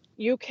you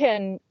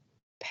can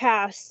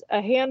pass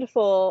a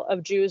handful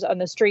of Jews on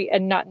the street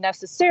and not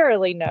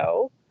necessarily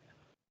know,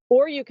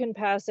 or you can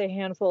pass a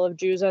handful of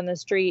Jews on the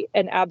street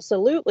and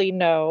absolutely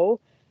know,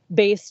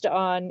 based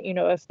on,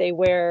 if they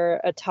wear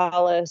a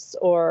tallis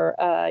or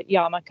a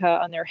yarmulke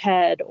on their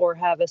head or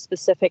have a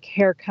specific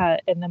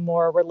haircut in the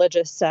more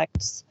religious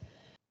sects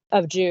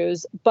of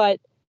Jews.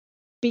 But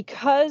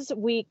because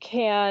we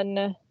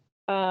can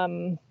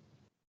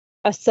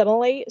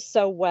assimilate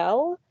so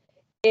well,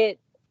 it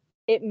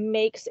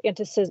makes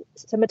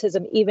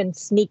anti-Semitism even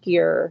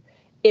sneakier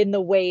in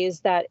the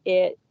ways that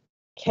it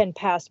can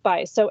pass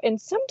by. So, and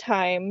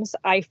sometimes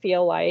I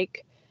feel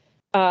like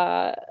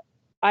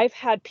I've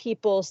had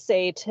people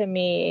say to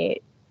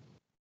me,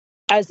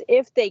 as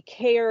if they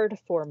cared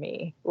for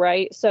me,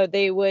 right? So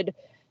they would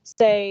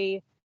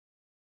say,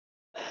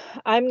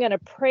 I'm going to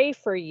pray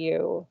for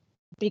you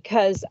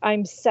because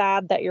I'm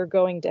sad that you're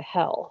going to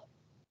hell.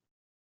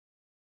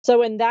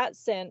 So in that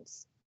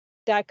sense,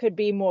 that could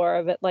be more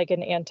of it like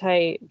an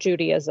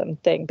anti-Judaism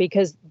thing,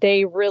 because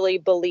they really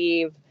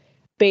believe,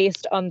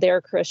 based on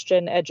their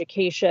Christian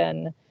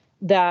education,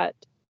 that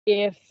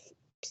if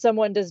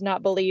someone does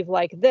not believe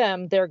like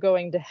them, they're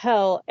going to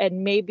hell.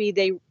 And maybe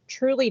they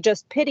truly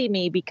just pity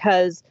me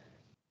because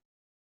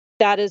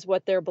that is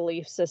what their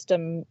belief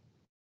system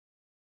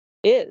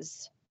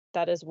is.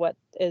 That is what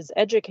is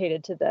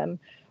educated to them,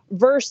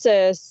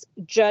 versus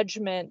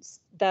judgments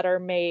that are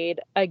made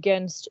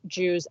against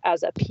Jews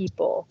as a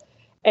people.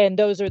 And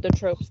those are the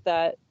tropes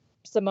that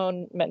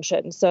Simone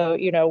mentioned. So,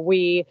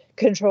 we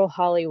control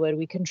Hollywood,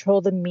 we control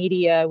the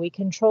media, we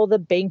control the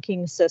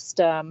banking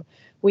system,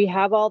 we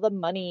have all the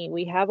money,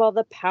 we have all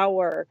the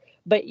power,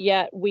 but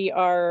yet we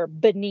are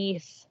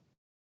beneath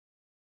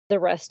the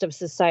rest of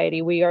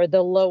society. We are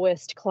the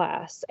lowest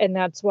class. And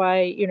that's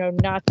why,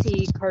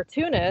 Nazi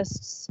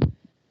cartoonists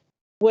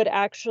would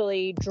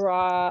actually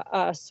draw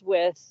us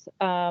with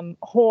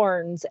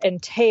horns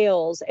and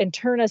tails and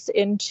turn us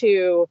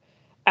into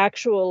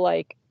actual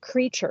like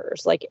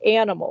creatures, like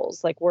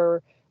animals, like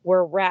we're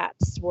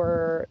rats,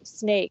 we're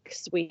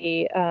snakes,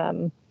 we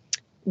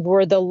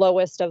we're the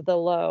lowest of the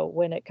low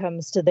when it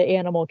comes to the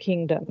animal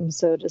kingdom,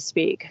 so to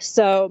speak.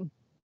 So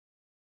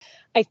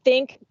I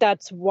think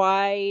that's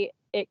why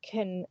it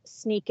can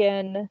sneak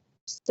in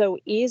so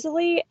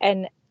easily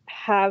and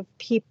have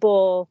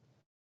people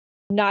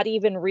not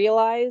even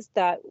realize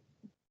that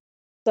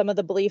some of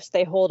the beliefs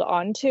they hold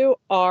on to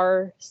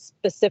are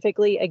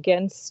specifically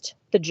against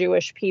the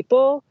Jewish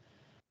people.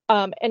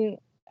 And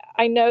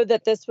I know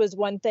that this was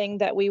one thing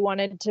that we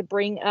wanted to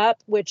bring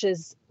up, which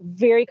is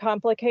very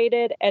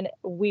complicated, and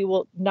we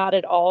will not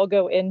at all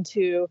go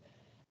into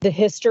the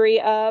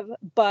history of.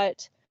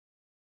 But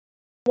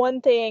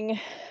one thing,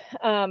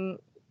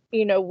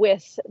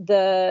 with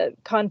the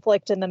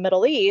conflict in the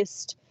Middle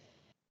East,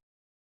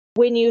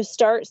 when you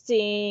start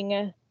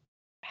seeing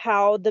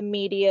how the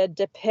media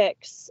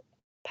depicts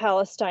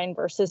Palestine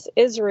versus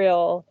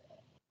Israel,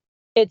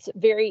 it's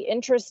very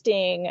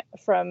interesting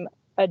from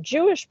a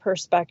Jewish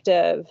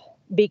perspective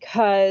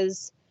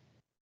because,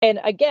 and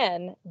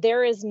again,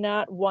 there is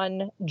not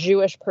one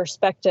Jewish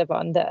perspective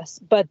on this,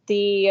 but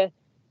the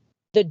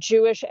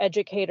Jewish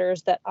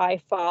educators that I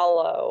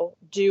follow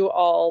do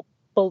all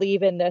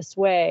believe in this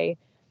way.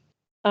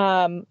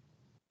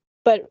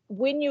 But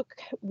when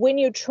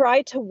you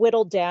try to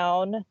whittle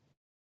down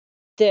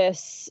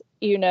this,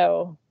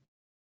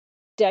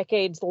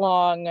 decades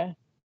long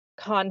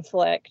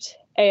conflict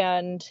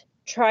and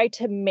try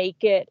to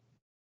make it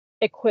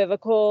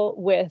equivocal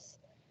with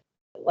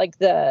like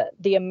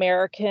the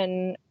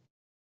American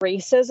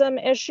racism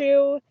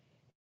issue,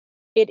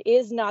 it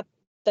is not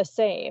the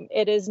same.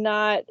 It is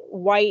not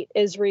white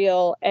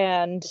Israel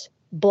and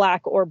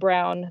black or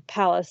brown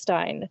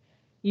Palestine.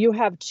 You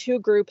have two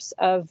groups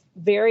of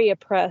very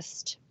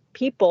oppressed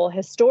people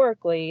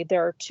historically.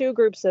 There are two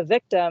groups of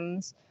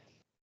victims.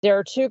 There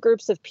are two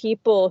groups of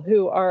people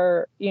who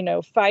are,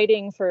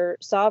 fighting for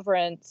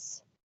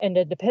sovereigns and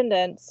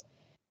independence.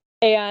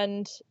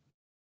 And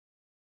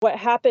what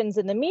happens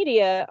in the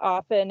media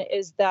often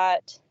is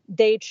that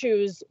they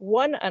choose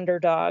one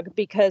underdog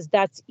because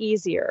that's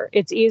easier.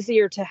 It's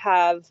easier to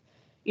have,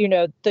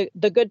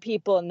 the good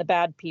people and the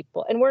bad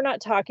people. And we're not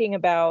talking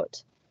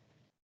about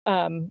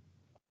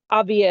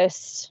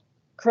obvious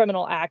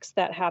criminal acts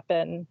that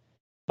happen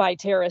by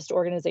terrorist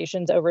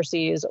organizations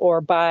overseas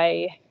or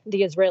by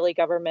the Israeli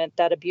government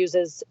that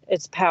abuses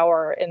its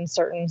power in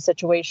certain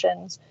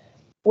situations.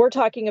 We're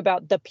talking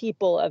about the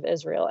people of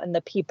Israel and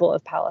the people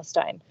of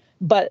Palestine.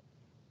 But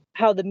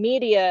how the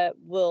media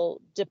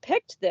will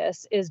depict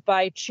this is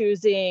by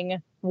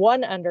choosing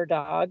one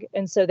underdog.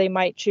 And so they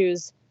might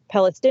choose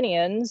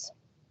Palestinians,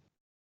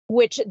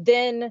 which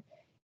then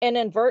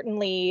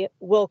inadvertently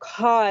will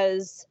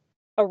cause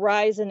a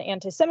rise in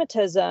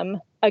anti-Semitism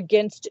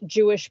against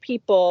Jewish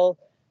people,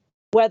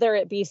 whether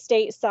it be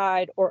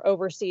stateside or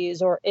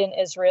overseas or in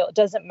Israel. It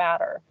doesn't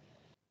matter.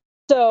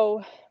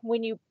 So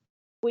when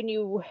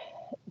you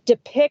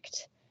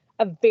depict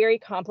a very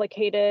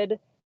complicated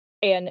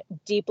and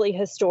deeply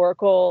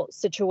historical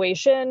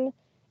situation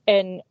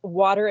and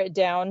water it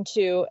down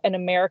to an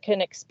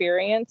American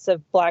experience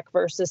of black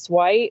versus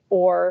white,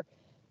 or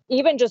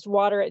even just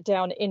water it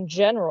down in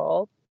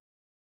general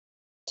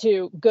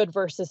to good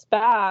versus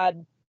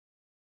bad,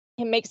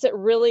 it makes it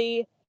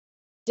really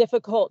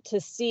difficult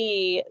to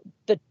see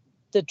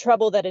the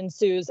trouble that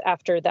ensues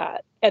after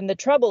that. And the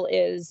trouble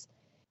is,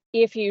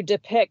 if you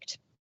depict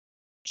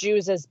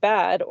Jews as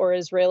bad or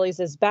Israelis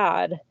as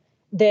bad,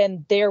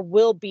 then there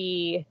will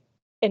be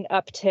an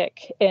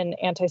uptick in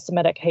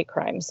anti-Semitic hate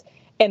crimes.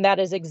 And that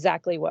is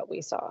exactly what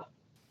we saw.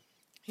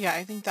 Yeah,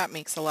 I think that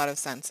makes a lot of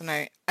sense. And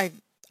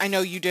I know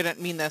you didn't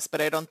mean this,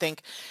 but I don't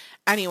think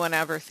anyone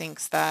ever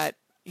thinks that,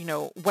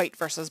 white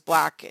versus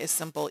black is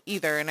simple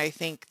either. And I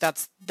think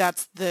that's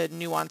the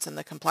nuance and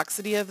the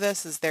complexity of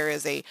this is there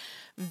is a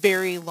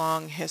very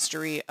long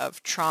history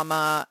of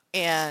trauma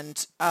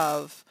and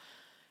of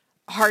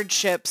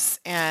hardships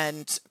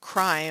and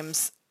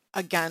crimes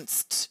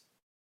against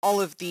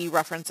all of the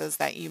references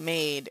that you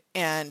made.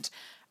 And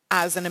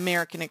as an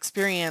American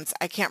experience,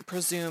 I can't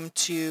presume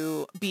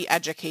to be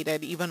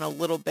educated even a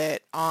little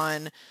bit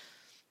on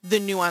the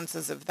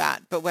nuances of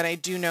that. But what I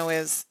do know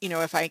is,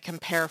 if I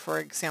compare, for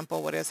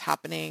example, what is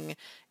happening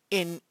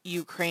in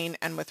Ukraine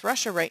and with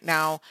Russia right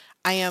now,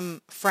 I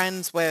am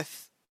friends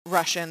with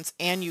Russians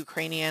and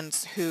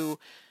Ukrainians who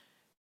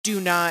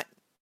do not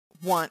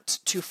want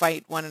to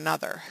fight one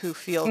another, who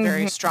feel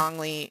very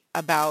strongly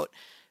about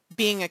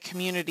being a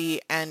community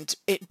and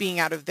it being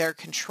out of their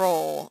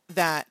control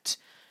that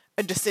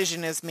a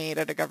decision is made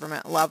at a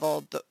government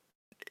level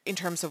in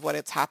terms of what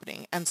it's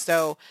happening. And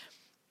so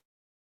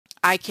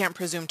I can't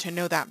presume to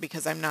know that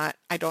because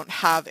I don't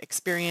have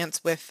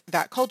experience with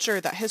that culture,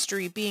 that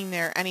history, being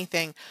there,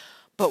 anything.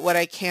 But what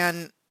I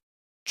can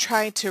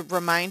try to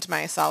remind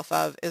myself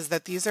of is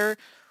that these are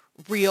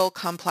real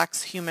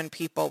complex human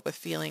people with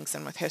feelings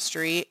and with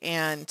history.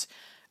 And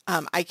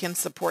I can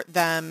support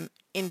them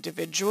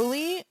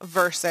individually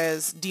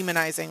versus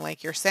demonizing,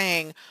 like you're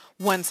saying,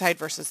 one side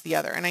versus the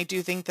other. And I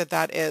do think that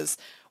that is,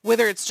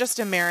 whether it's just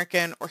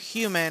American or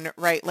human,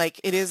 right? Like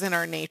it is in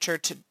our nature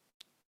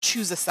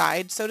choose a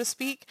side, so to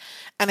speak.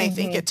 And I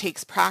think it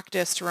takes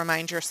practice to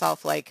remind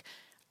yourself, like,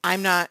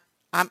 I'm not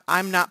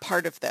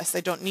part of this.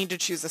 I don't need to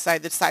choose a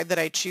side. The side that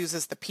I choose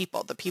is the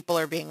people. The people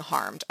are being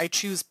harmed. I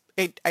choose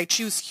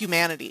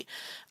humanity.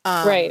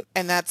 Right.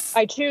 And that's,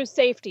 I choose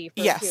safety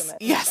for yes, humans.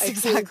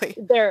 exactly.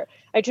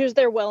 I choose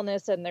their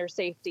wellness and their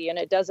safety, and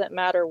it doesn't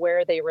matter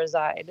where they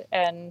reside.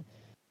 And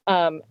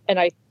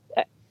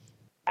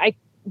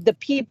the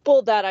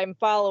people that I'm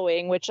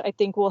following, which I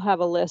think we'll have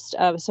a list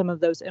of some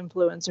of those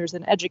influencers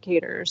and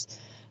educators,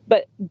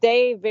 but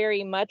they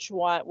very much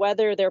want,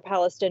 whether they're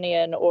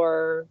Palestinian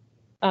or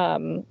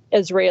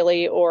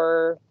Israeli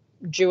or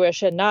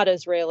Jewish and not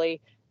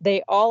Israeli,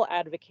 they all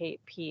advocate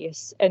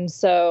peace. And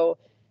so,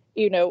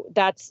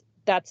 that's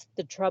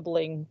the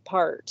troubling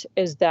part,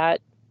 is that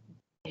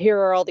here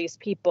are all these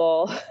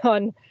people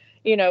on,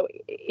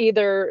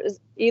 either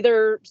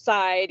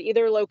side,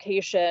 either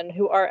location,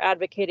 who are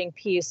advocating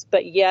peace,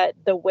 but yet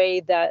the way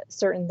that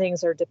certain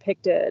things are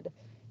depicted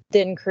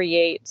then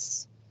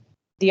creates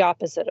the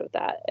opposite of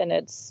that, and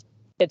it's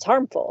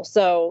harmful.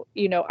 So,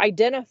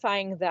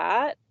 identifying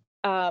that,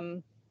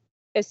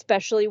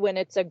 especially when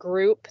it's a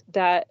group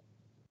that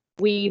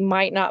we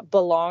might not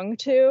belong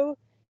to,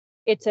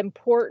 it's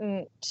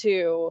important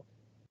to,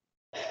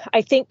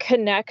 I think,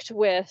 connect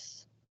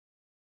with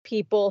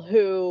people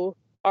who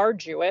are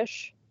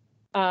Jewish,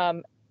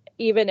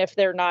 even if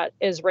they're not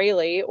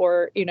Israeli,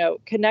 or,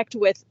 connect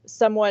with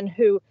someone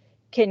who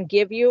can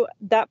give you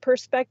that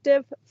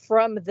perspective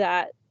from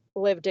that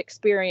lived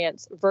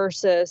experience,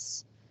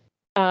 versus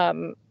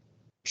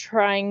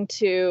trying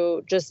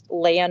to just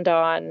land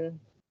on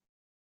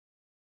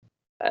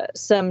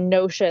some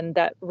notion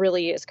that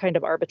really is kind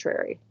of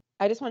arbitrary.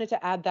 I just wanted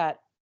to add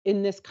that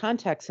in this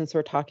context, since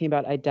we're talking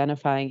about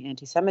identifying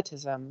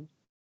anti-Semitism,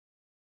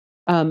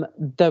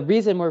 the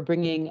reason we're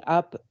bringing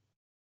up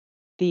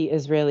the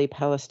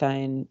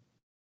Israeli-Palestine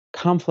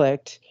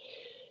conflict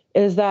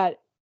is that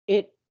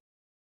it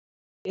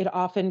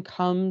often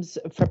comes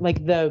from,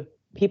 like, the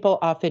people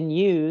often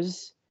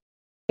use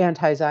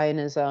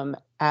anti-Zionism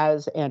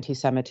as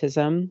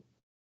anti-Semitism.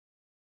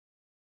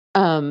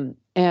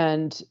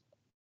 And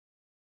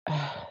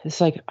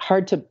it's like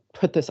hard to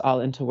put this all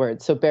into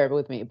words, so bear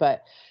with me.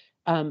 But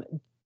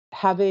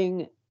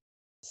having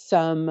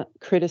some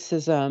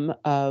criticism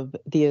of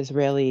the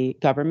Israeli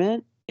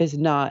government is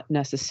not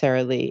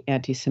necessarily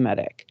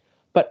anti-Semitic,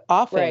 but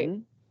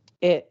often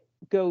it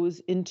goes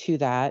into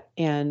that,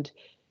 and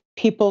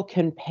people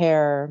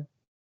compare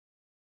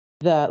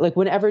like,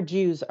 whenever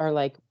Jews are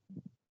like,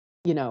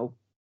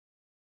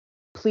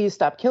 please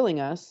stop killing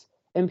us,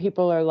 and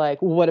people are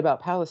like, well, what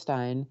about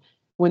Palestine?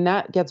 When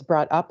that gets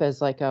brought up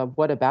as like a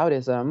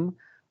whataboutism,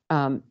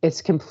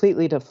 it's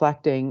completely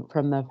deflecting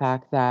from the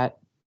fact that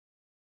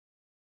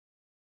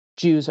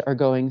Jews are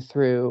going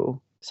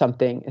through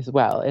something as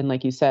well. And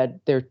like you said,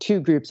 there are two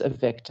groups of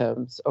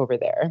victims over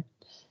there.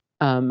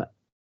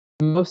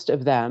 Most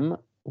of them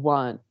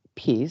want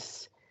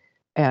peace,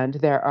 and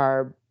there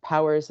are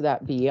powers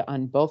that be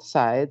on both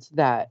sides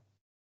that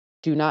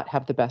do not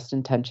have the best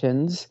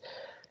intentions.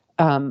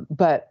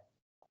 But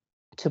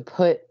to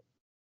put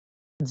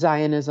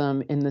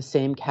Zionism in the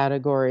same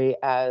category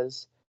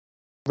as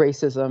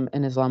racism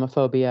and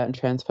Islamophobia and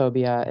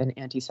transphobia and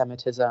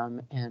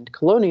anti-Semitism and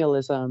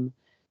colonialism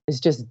is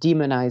just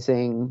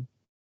demonizing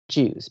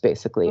Jews,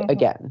 basically,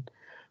 again.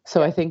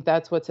 So I think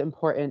that's what's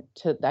important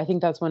I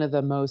think that's one of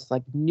the most,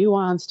 like,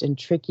 nuanced and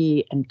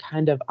tricky and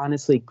kind of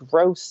honestly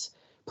gross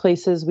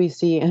places we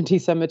see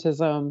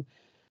anti-Semitism.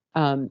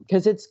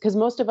 Because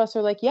most of us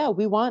are like, yeah,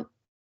 we want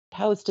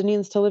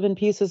Palestinians to live in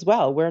peace as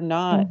well. We're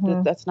not,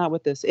 that's not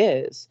what this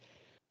is.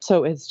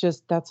 So it's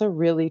just, that's a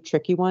really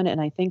tricky one.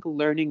 And I think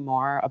learning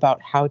more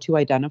about how to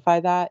identify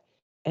that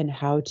and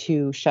how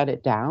to shut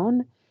it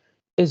down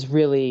is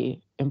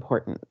really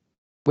important,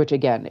 which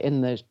again,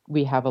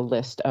 we have a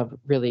list of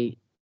really,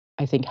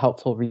 I think,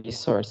 helpful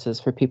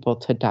resources for people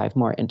to dive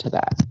more into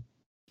that.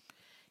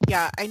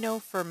 Yeah, I know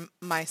for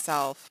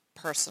myself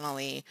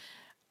personally,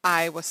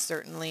 I was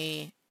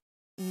certainly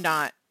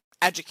not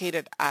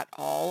educated at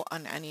all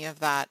on any of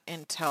that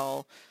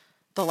until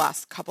the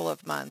last couple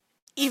of months.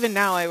 Even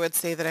now, I would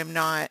say that I'm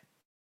not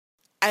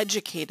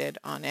educated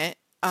on it.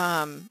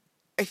 I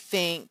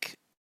think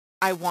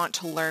I want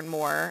to learn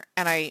more,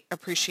 and I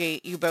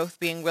appreciate you both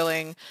being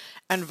willing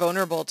and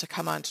vulnerable to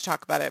come on to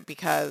talk about it,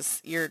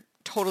 because you're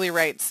totally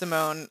right,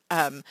 Simone.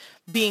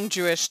 Being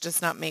Jewish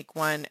does not make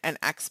one an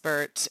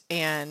expert,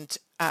 and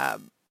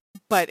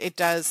but it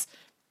does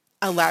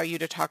allow you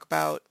to talk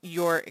about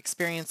your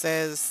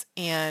experiences,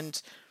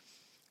 and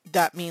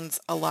that means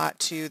a lot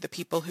to the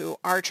people who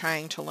are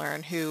trying to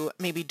learn, who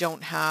maybe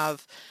don't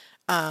have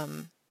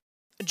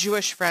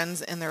Jewish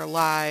friends in their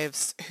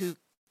lives who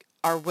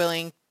are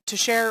willing to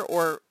share,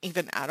 or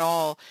even at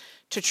all,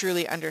 to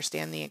truly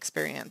understand the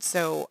experience.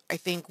 So I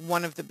think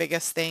one of the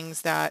biggest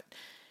things that,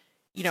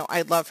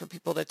 I'd love for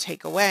people to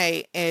take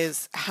away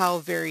is how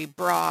very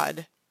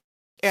broad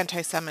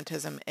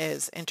anti-Semitism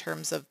is in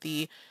terms of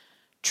the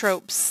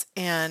tropes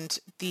and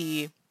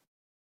the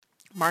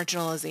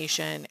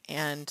marginalization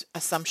and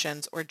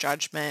assumptions or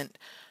judgment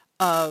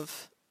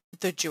of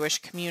the Jewish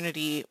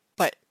community,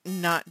 but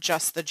not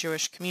just the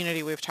Jewish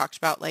community. We've talked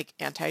about like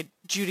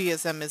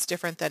anti-Judaism is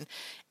different than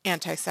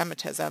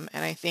anti-Semitism.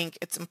 And I think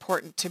it's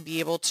important to be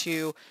able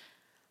to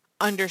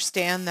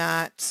understand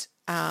that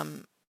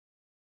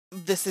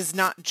this is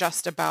not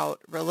just about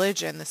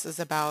religion. This is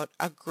about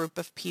a group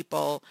of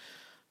people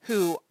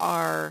who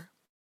are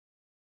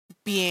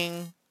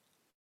being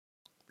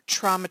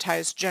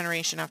traumatized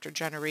generation after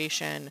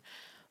generation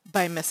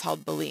by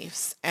misheld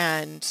beliefs,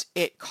 and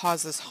it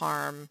causes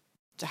harm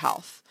to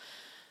health.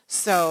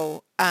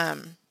 So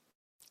I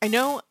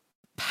know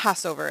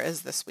Passover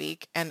is this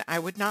week, and I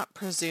would not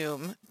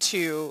presume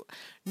to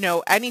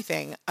know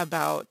anything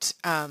about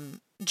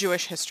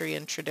Jewish history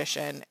and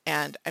tradition,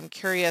 and I'm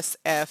curious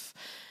if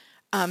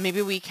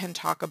maybe we can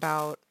talk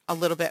about a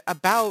little bit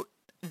about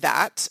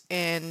that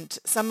and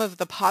some of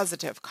the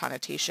positive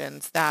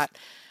connotations that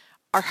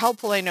are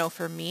helpful, I know,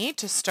 for me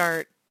to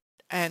start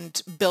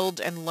and build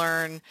and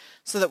learn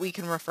so that we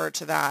can refer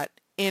to that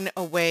in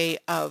a way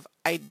of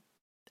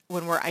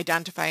when we're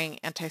identifying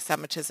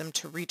anti-Semitism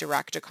to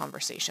redirect a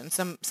conversation.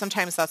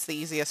 Sometimes that's the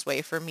easiest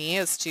way for me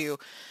is to,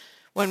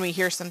 when we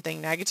hear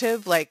something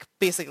negative, like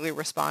basically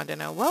respond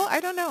in a, well, I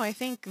don't know, I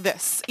think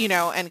this,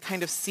 and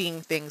kind of seeing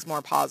things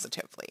more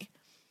positively.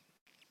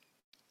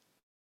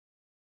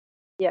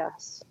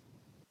 Yes,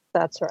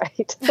 that's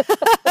right.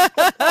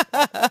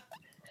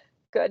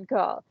 Good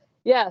call.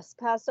 Yes,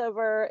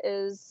 Passover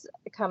is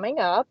coming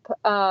up.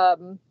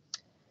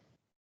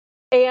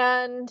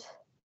 And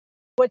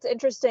what's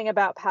interesting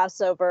about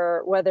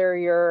Passover, whether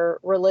you're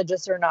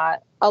religious or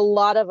not, a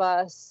lot of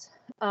us,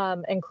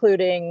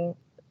 including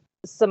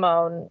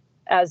Simone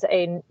as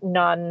a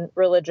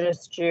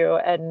non-religious Jew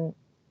and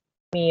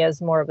me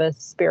as more of a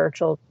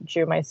spiritual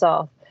Jew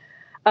myself,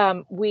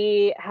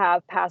 we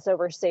have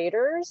Passover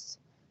Seders,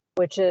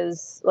 which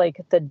is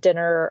like the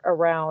dinner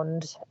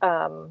around,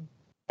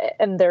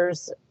 and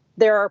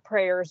there are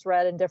prayers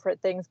read and different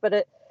things, but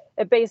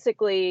it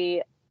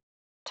basically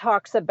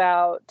talks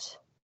about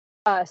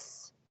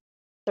us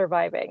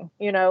surviving.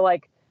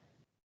 Like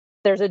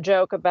there's a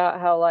joke about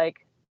how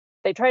like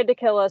they tried to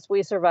kill us,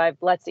 we survived,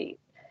 let's eat.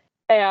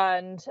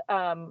 And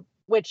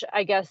which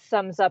I guess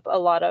sums up a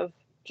lot of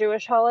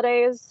Jewish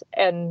holidays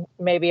and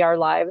maybe our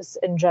lives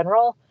in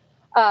general.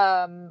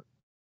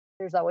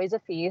 There's always a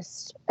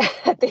feast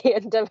at the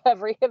end of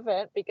every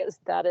event because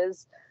that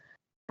is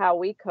how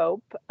we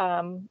cope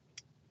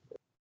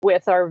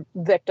with our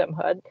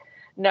victimhood.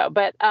 No,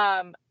 but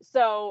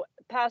so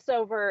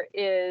Passover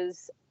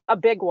is a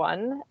big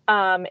one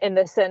in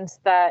the sense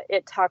that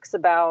it talks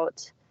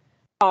about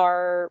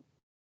our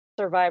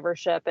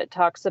survivorship. It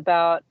talks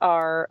about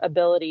our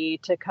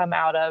ability to come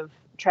out of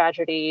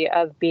tragedy,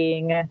 of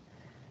being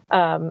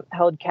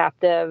held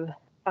captive,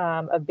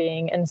 of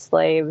being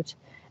enslaved.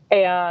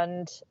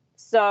 And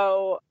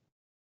so,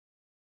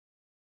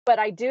 but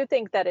I do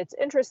think that it's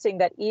interesting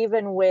that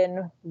even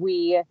when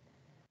we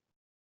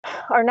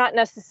are not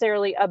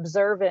necessarily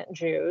observant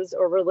Jews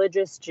or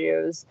religious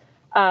Jews,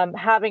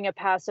 having a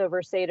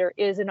Passover Seder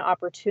is an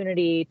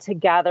opportunity to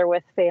gather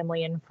with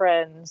family and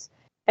friends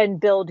and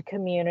build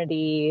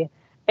community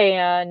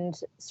and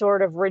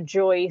sort of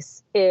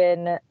rejoice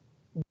in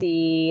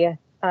the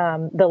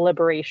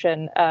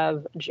liberation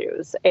of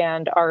Jews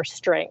and our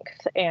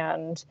strength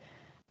and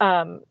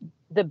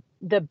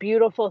the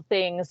beautiful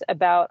things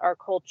about our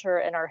culture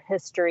and our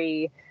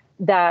history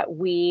that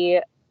we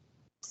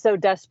so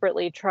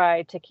desperately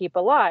try to keep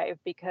alive,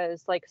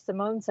 because like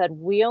Simone said,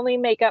 we only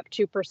make up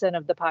 2%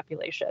 of the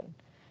population.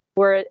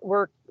 We're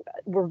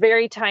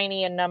very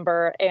tiny in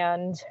number,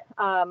 and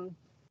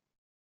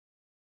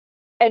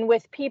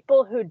with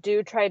people who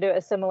do try to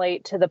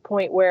assimilate to the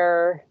point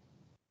where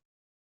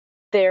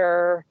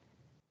their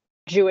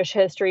Jewish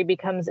history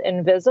becomes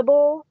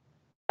invisible,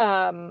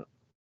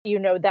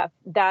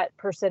 that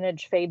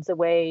percentage fades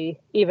away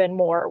even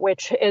more,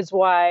 which is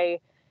why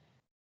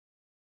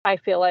I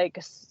feel like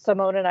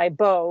Simone and I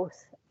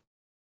both,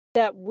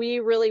 that we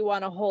really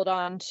want to hold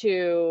on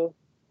to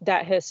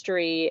that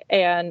history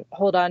and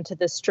hold on to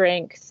the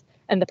strength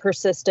and the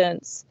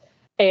persistence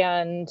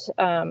and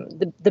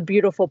the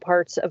beautiful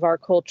parts of our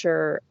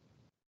culture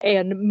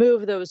and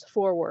move those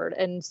forward,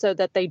 and so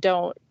that they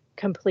don't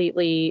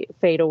completely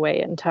fade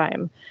away in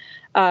time.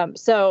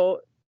 So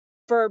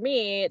for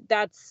me,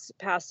 that's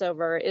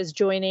Passover, is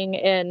joining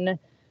in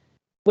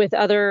with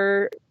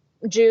other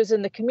Jews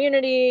in the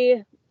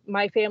community.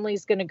 My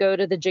family's going to go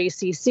to the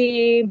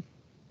JCC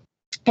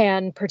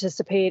and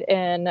participate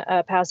in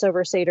a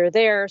Passover Seder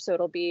there. So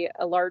it'll be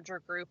a larger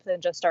group than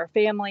just our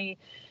family.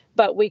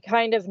 But we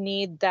kind of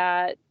need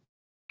that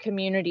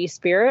community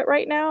spirit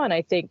right now. And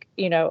I think,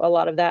 a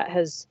lot of that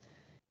has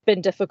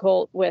been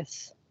difficult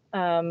with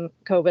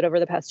COVID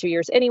over the past 2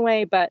 years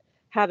anyway. But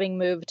having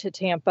moved to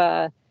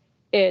Tampa,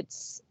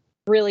 it's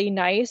really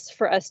nice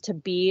for us to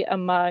be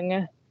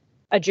among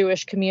a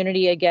Jewish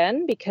community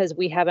again, because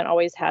we haven't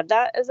always had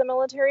that as a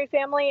military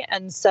family.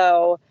 And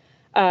so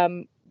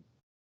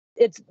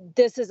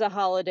this is a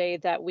holiday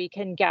that we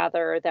can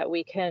gather, that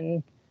we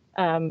can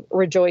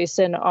rejoice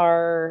in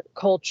our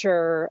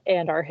culture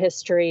and our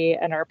history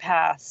and our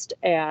past,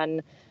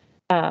 and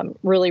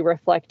really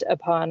reflect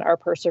upon our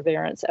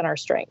perseverance and our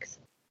strength.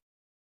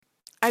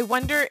 I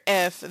wonder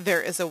if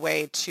there is a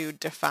way to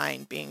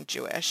define being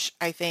Jewish.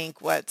 I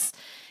think what's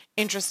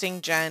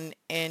interesting, Jen,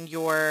 in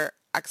your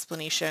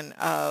explanation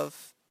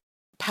of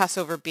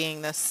Passover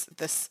being this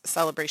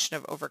celebration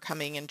of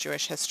overcoming in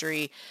Jewish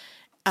history,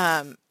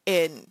 and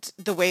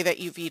the way that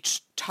you've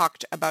each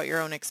talked about your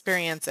own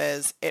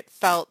experiences, it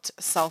felt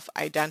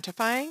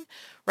self-identifying,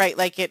 right?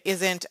 Like it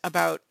isn't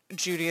about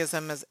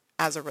Judaism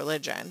as a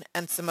religion.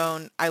 And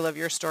Simone, I love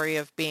your story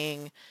of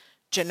being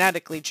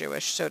genetically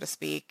Jewish, so to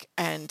speak,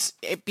 and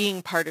it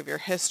being part of your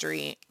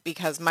history,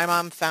 because my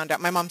mom found out,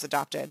 my mom's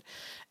adopted.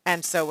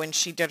 And so when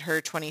she did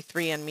her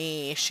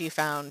 23andMe, she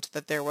found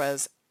that there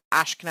was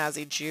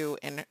Ashkenazi Jew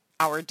in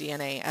our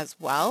DNA as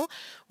well,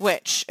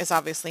 which is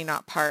obviously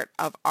not part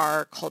of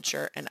our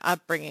culture and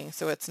upbringing.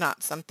 So it's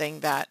not something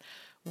that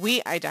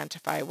we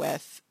identify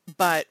with.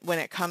 But when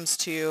it comes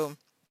to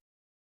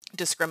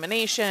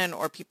discrimination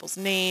or people's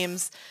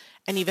names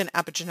and even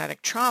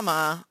epigenetic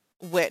trauma,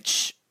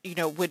 which,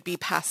 would be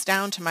passed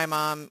down to my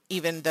mom,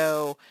 even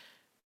though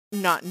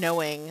not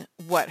knowing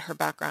what her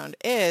background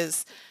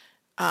is,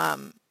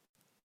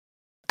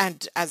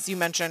 and as we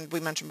mentioned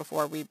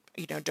before, we,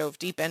 dove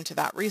deep into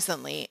that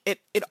recently.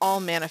 It all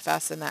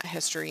manifests in that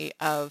history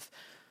of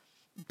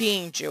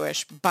being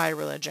Jewish by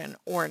religion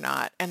or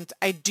not. And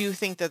I do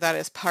think that that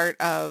is part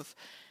of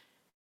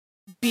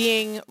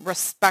being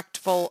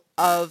respectful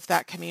of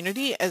that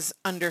community, as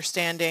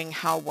understanding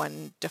how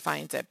one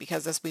defines it.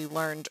 Because as we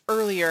learned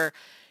earlier,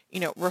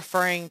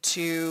 referring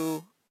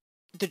to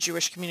the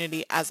Jewish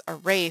community as a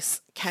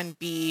race can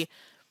be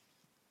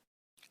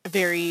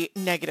very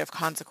negative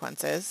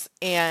consequences,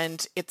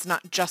 and it's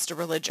not just a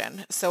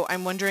religion. So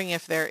I'm wondering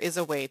if there is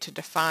a way to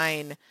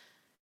define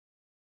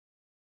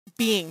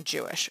being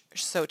Jewish,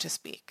 so to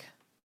speak.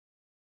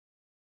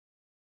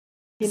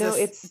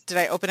 Did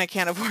I open a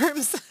can of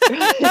worms?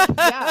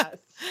 Yeah.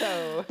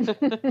 So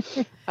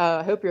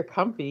I hope you're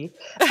comfy.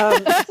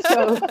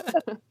 So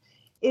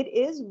it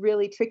is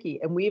really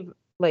tricky. And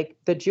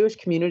the Jewish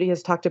community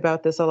has talked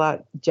about this a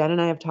lot. Jen and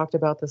I have talked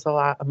about this a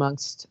lot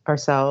amongst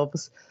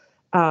ourselves.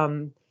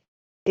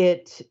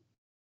 It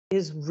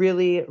is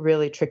really,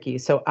 really tricky.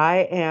 So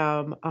I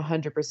am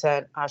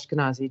 100%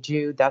 Ashkenazi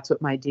Jew. That's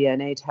what my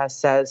DNA test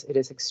says. It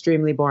is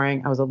extremely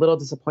boring. I was a little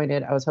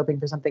disappointed. I was hoping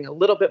for something a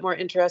little bit more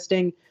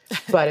interesting,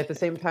 but at the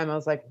same time, I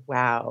was like,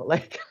 wow,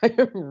 I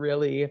am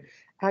really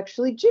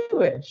actually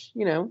Jewish.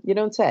 You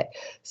don't say.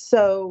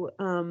 So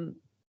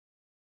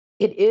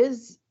it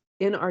is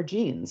in our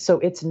genes. So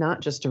it's not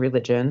just a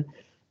religion.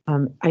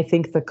 I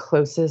think the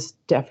closest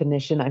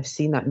definition I've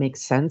seen that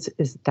makes sense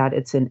is that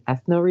it's an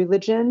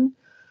ethno-religion.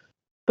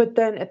 But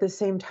then at the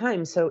same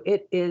time,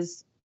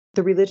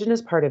 the religion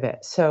is part of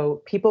it.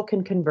 So people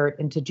can convert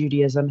into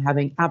Judaism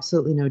having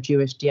absolutely no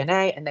Jewish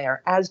DNA, and they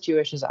are as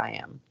Jewish as I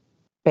am.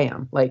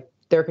 Bam.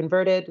 They're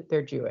converted,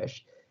 they're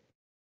Jewish.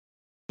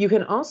 You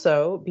can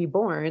also be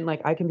born,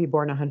 I can be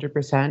born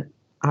 100%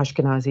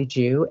 Ashkenazi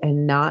Jew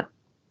and not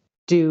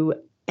do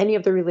any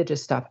of the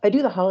religious stuff. I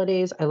do the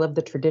holidays. I love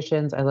the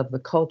traditions. I love the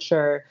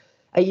culture.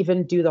 I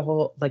even do the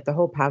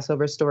whole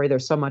Passover story.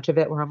 There's so much of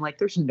it where I'm like,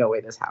 there's no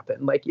way this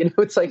happened.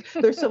 It's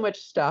there's so much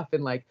stuff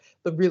in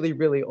the really,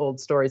 really old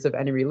stories of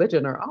any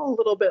religion are all a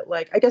little bit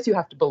I guess you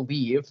have to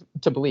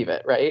believe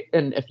it, right?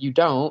 And if you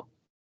don't,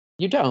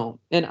 you don't.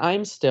 And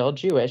I'm still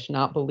Jewish,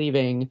 not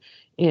believing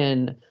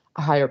in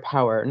a higher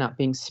power, not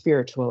being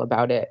spiritual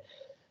about it.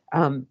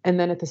 And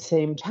then at the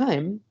same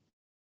time,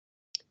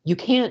 you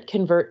can't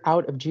convert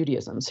out of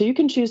Judaism. So you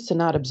can choose to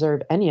not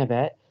observe any of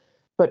it.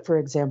 But for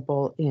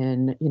example,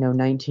 in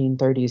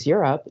 1930s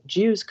Europe,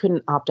 Jews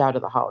couldn't opt out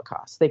of the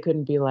Holocaust. They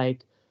couldn't be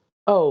like,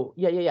 oh,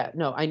 yeah.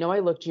 No, I know I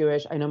look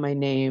Jewish. I know my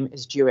name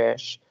is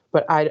Jewish,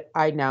 but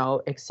I now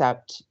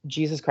accept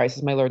Jesus Christ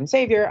as my Lord and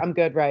Savior. I'm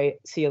good,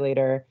 right? See you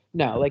later.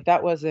 No,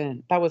 that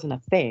wasn't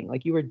a thing.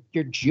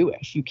 You're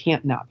Jewish. You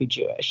can't not be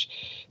Jewish.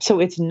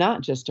 So it's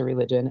not just a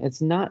religion.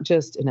 It's not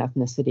just an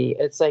ethnicity.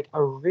 It's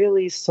a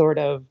really sort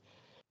of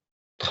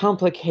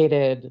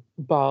complicated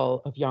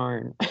ball of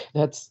yarn.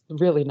 That's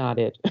really not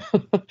it.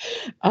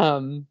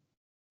 And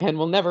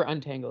we'll never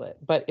untangle it.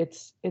 But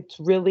it's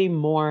really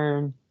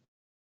more,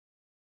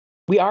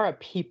 we are a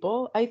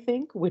people, I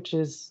think, which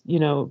is,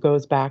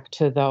 goes back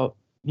to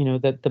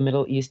the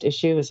Middle East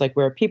issue is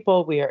we're a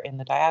people, we are in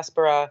the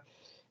diaspora,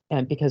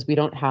 and because we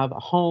don't have a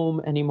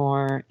home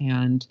anymore.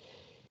 And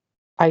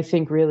I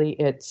think really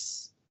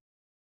it's,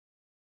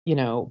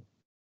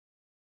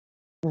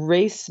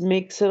 race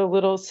makes it a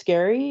little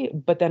scary,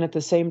 but then at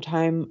the same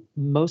time,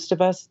 most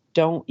of us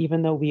don't,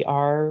 even though we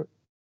are,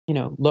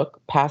 look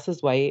past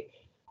as white.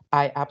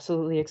 I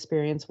absolutely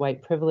experience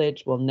white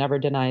privilege, will never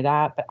deny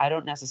that, but I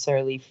don't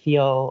necessarily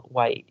feel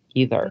white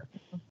either,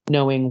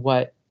 knowing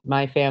what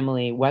my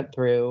family went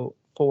through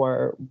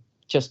for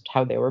just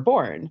how they were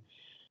born.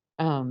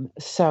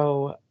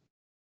 So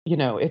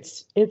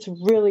it's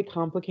really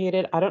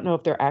complicated. I don't know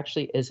if there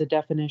actually is a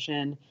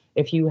definition.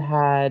 If you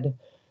had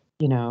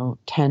 10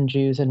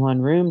 Jews in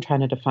one room trying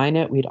to define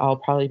it, we'd all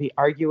probably be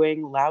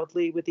arguing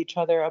loudly with each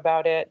other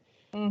about it.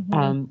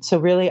 Mm-hmm. So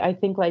really, I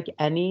think like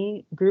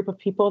any group of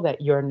people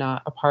that you're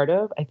not a part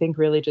of, I think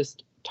really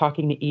just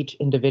talking to each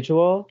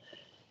individual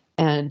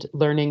and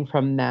learning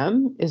from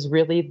them is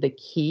really the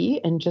key.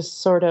 And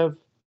just sort of,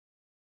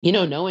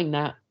 knowing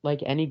that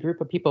like any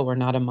group of people, we're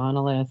not a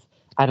monolith.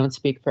 I don't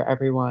speak for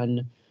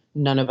everyone.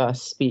 None of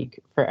us speak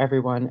for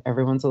everyone.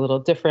 Everyone's a little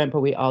different,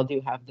 but we all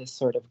do have this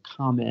sort of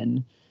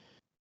common,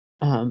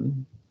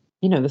 um,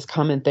 this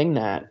common thing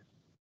that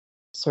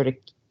sort of,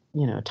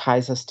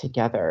 ties us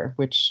together,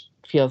 which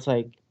feels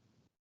like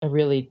a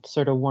really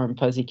sort of warm,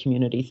 fuzzy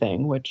community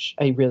thing, which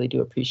I really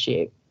do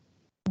appreciate.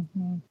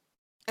 Mm-hmm.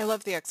 I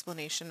love the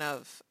explanation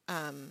of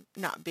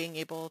not being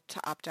able to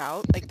opt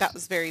out. Like that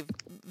was very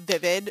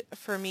vivid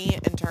for me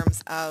in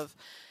terms of,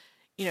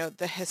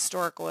 the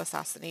historical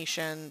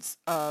assassinations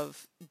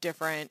of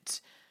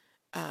different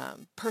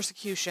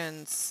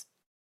persecutions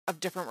of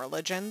different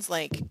religions.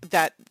 Like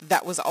that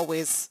was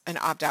always an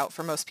opt out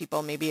for most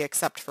people, maybe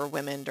except for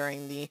women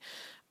during the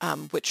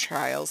witch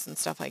trials and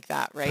stuff like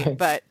that, right? Right.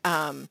 But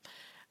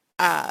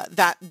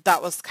that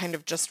was kind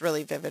of just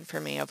really vivid for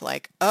me of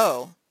like,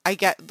 oh, I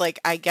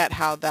get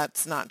how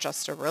that's not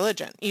just a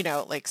religion,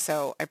 like,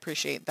 so I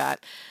appreciate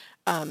that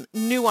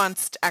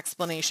nuanced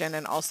explanation,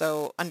 and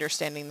also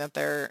understanding that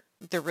there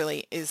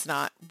really is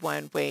not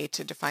one way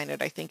to define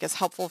it, I think is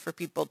helpful for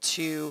people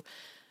to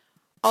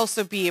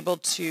also be able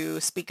to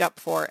speak up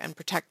for and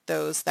protect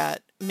those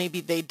that maybe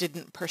they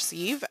didn't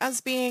perceive as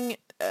being,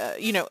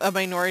 a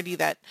minority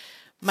that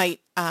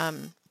might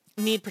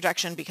need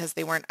protection because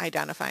they weren't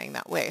identifying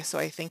that way. So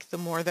I think the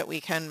more that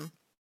we can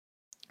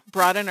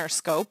broaden our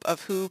scope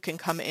of who can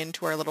come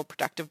into our little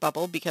protective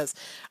bubble, because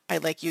I,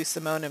 like you,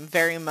 Simone, am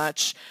very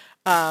much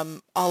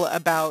all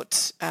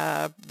about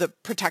the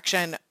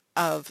protection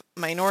of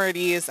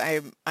minorities.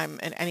 I'm an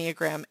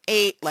Enneagram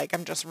 8, like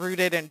I'm just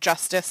rooted in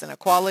justice and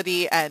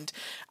equality, and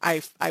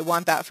I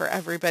want that for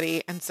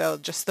everybody. And so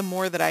just the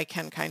more that I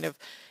can kind of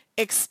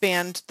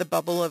expand the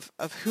bubble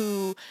of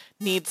who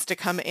needs to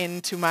come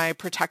into my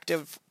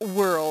protective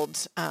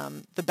world,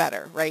 the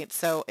better, right?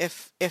 So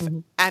if Mm-hmm.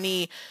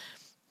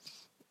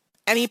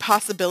 any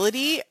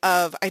possibility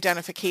of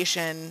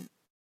identification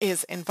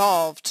is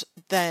involved,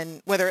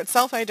 then whether it's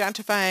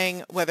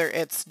self-identifying, whether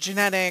it's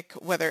genetic,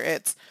 whether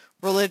it's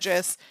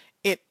religious,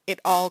 it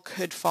all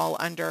could fall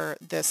under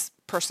this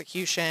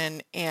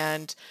persecution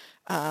and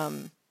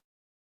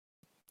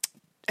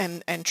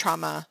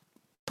trauma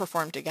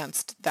performed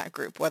against that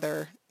group,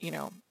 whether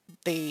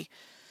they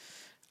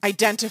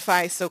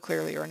identify so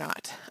clearly or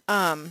not.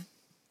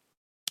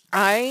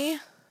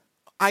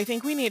 I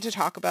think we need to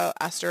talk about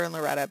Esther and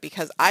Loretta,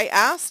 because I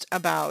asked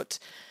about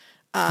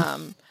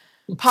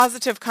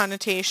positive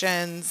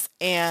connotations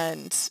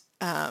and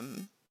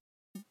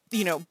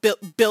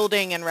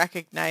building and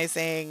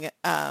recognizing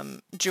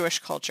Jewish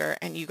culture,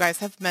 and you guys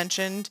have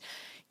mentioned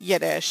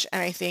Yiddish,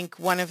 and I think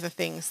one of the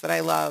things that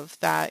I love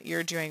that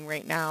you're doing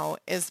right now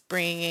is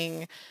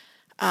bringing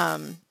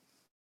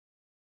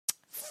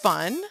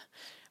fun,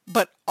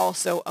 but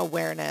also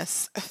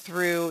awareness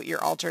through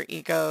your alter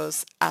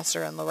egos,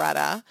 Esther and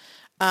Loretta.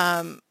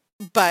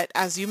 But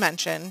as you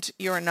mentioned,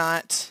 you're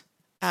not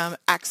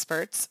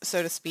experts,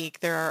 so to speak.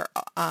 There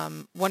are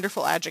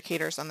wonderful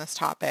educators on this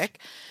topic.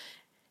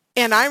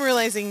 And I'm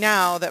realizing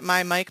now that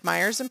my Mike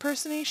Myers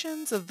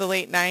impersonations of the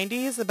late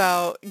 90s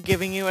about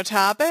giving you a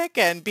topic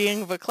and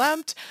being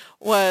verklempt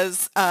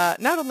was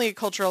not only a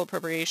cultural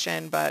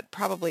appropriation, but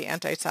probably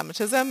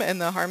anti-Semitism and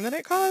the harm that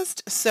it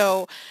caused.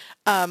 So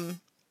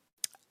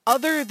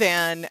other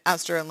than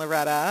Esther and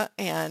Loretta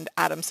and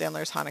Adam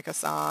Sandler's Hanukkah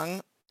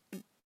song,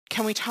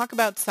 can we talk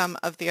about some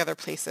of the other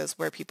places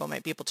where people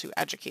might be able to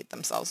educate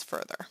themselves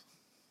further?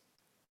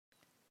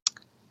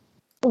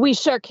 We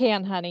sure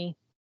can, honey.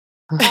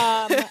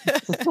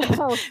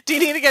 So Do you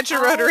need to get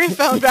your rotary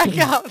phone back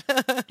out?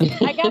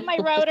 I got my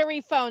rotary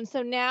phone,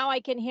 so now I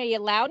can hear you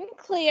loud and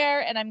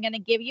clear, and I'm going to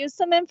give you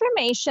some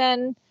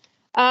information.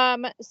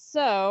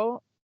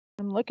 So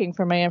I'm looking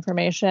for my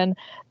information.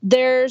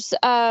 There's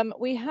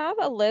we have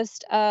a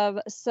list of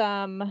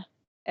some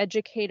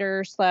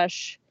educators /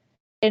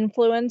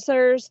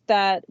 influencers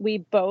that we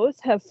both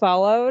have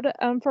followed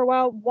for a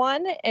while.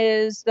 One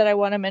is that I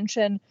want to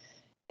mention,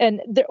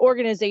 and the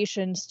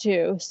organizations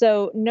too.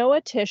 So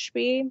Noah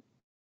Tishby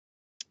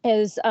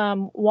is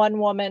one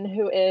woman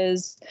who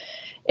is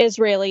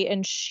Israeli,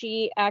 and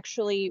she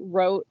actually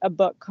wrote a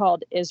book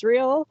called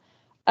Israel.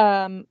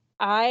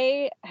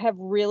 I have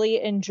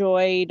really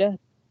enjoyed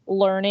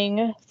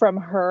learning from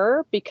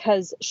her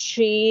because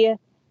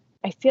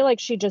I feel like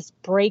she just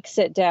breaks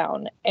it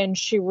down and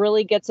she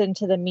really gets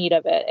into the meat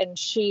of it. And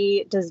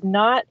she does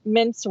not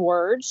mince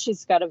words.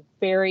 She's got a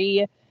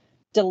very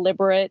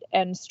deliberate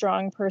and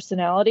strong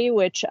personality,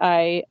 which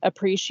I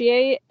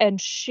appreciate. And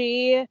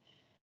she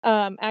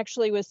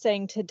actually was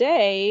saying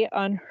today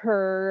on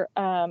her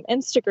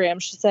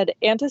Instagram, she said,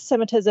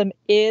 anti-Semitism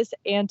is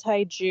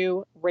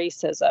anti-Jew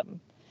racism.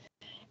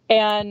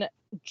 And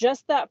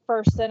just that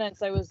first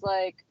sentence, I was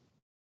like,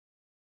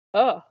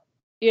 oh,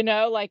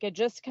 like it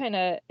just kind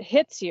of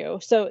hits you.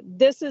 So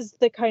this is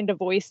the kind of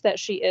voice that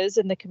she is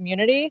in the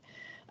community.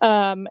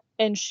 And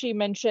she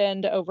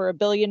mentioned over 1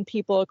 billion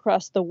people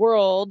across the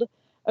world,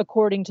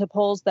 according to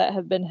polls that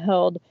have been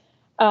held.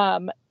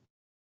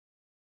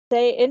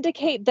 They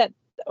indicate that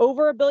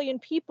over 1 billion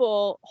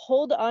people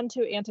hold on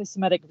to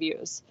anti-Semitic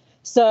views.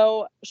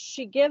 So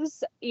she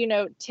gives,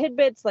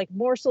 tidbits like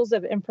morsels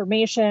of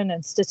information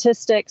and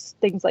statistics,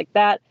 things like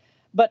that,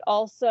 but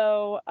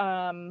also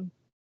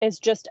is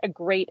just a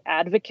great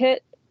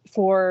advocate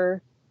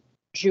for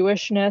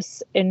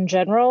Jewishness in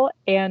general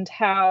and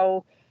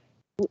how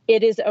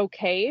it is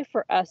okay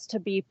for us to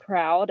be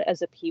proud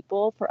as a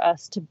people, for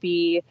us to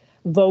be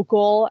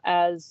vocal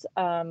as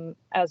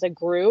a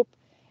group.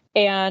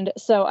 And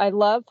so I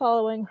love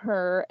following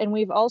her. And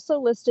we've also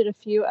listed a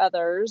few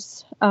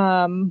others.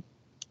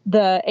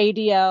 The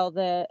ADL,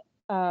 the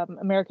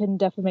American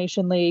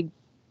Defamation League,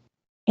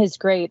 is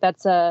great.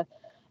 That's a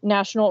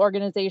national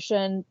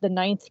organization. The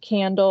Ninth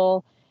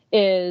Candle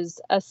is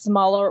a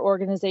smaller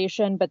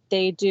organization, but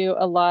they do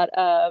a lot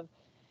of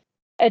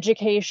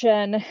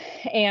education.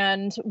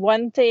 And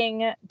one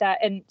thing that,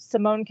 and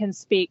Simone can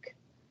speak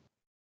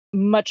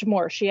much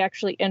more, she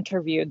actually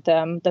interviewed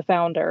them, the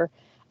founder.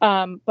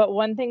 But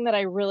one thing that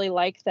I really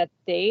like that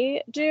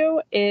they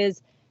do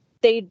is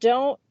they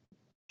don't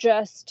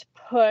just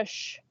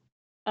push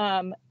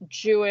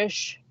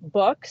Jewish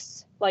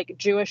books, like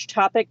Jewish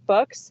topic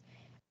books,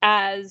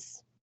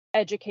 as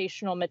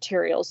educational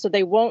materials. So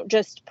they won't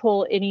just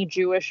pull any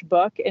Jewish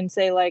book and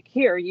say, like,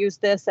 here, use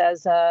this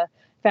as a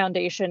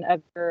foundation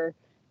of your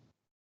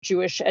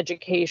Jewish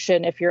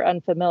education if you're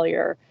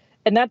unfamiliar.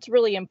 And that's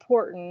really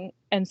important.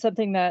 And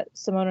something that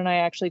Simone and I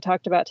actually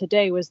talked about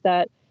today was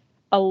that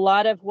a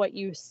lot of what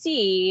you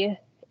see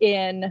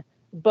in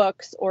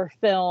books or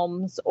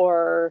films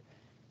or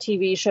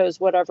TV shows,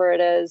 whatever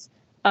it is,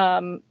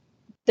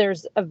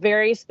 there's a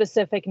very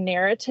specific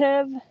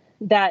narrative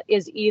that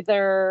is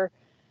either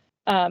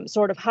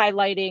sort of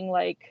highlighting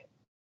like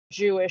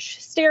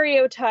Jewish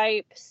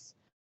stereotypes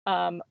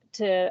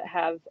to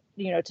have,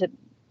 to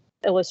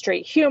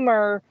illustrate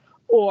humor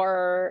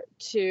or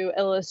to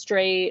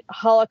illustrate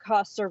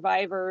Holocaust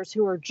survivors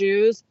who are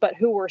Jews, but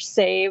who were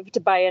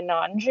saved by a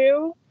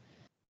non-Jew,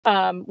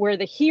 where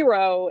the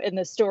hero in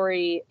the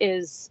story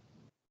is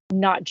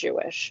not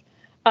Jewish.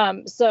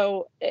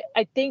 So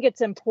I think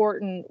it's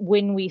important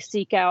when we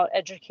seek out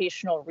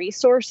educational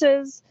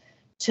resources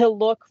to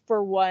look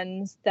for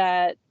ones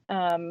that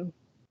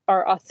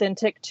are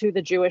authentic to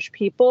the Jewish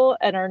people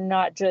and are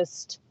not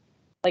just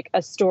like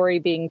a story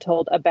being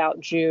told about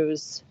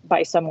Jews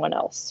by someone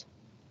else.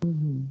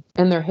 Mm-hmm.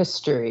 And their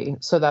history.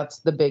 So that's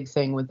the big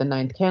thing with the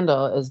Ninth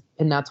Candle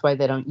and that's why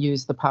they don't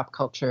use the pop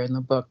culture in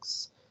the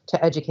books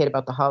to educate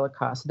about the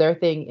Holocaust. Their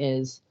thing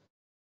is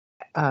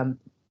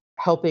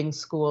helping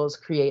schools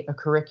create a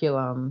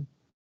curriculum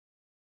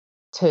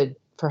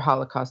for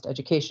Holocaust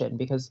education,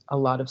 because a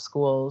lot of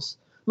schools,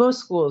 most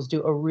schools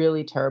do a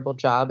really terrible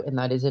job, and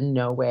that is in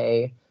no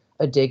way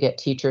a dig at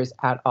teachers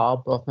at all.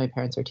 Both my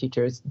parents are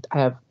teachers. I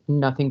have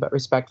nothing but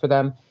respect for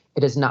them.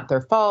 It is not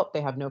their fault.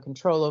 They have no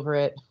control over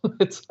it.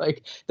 It's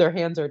like their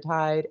hands are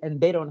tied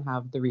and they don't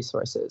have the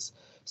resources.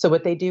 So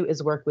what they do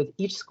is work with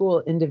each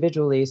school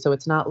individually. So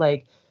it's not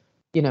like,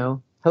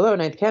 hello,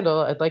 Ninth Candle,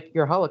 I'd like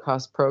your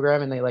Holocaust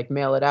program. And they like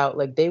mail it out.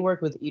 Like they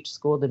work with each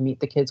school to meet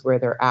the kids where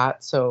they're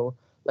at. So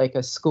like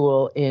a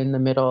school in the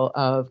middle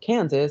of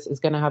Kansas is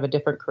going to have a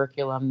different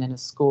curriculum than a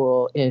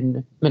school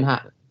in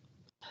Manhattan.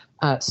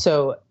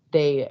 So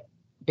they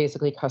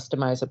basically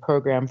customize a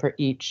program for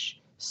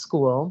each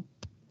school,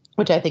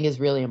 which I think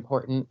is really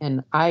important.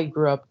 And I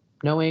grew up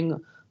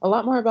knowing a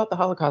lot more about the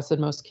Holocaust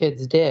than most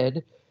kids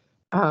did.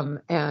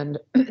 And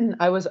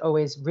I was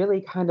always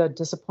really kind of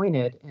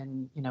disappointed.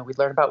 And, we'd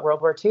learn about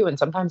World War II and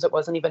sometimes it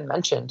wasn't even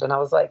mentioned. And I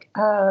was like,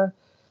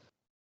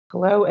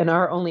 hello. And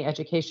our only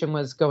education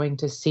was going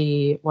to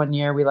see, one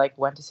year we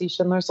went to see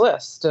Schindler's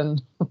List.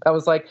 And I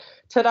was like,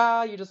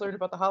 ta-da, you just learned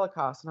about the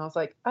Holocaust. And I was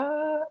like,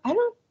 I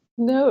don't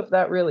know if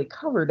that really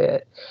covered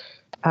it.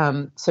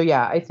 So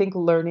yeah, I think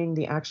learning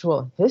the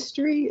actual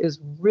history is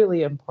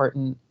really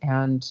important.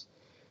 And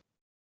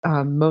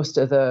most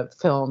of the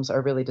films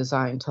are really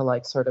designed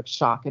to sort of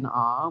shock and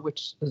awe,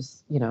 which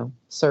is,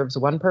 serves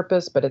one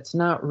purpose, but it's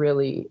not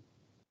really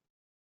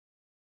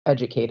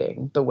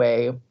educating the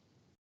way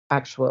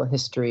actual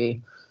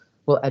history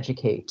will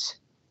educate.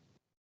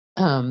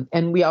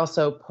 And we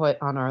also put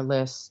on our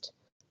list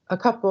a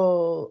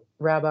couple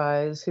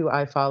rabbis who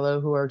I follow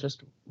who are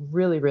just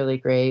really, really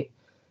great.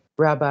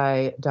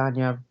 Rabbi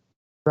Danya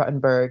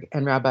Ruttenberg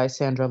and Rabbi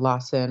Sandra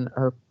Lawson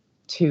are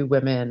two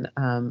women.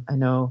 I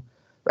know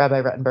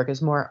Rabbi Ruttenberg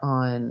is more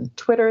on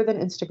Twitter than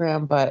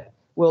Instagram, but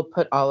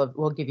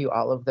we'll give you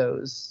all of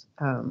those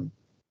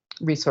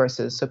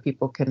resources so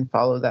people can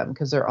follow them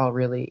because they're all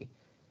really,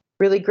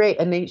 really great.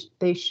 And they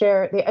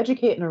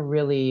educate in a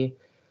really,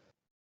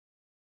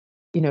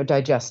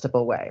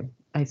 digestible way.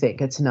 I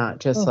think it's not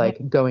just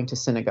like going to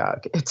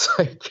synagogue. It's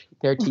like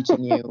they're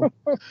teaching you,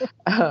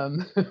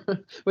 um,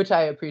 which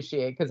I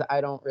appreciate because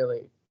I don't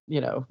really,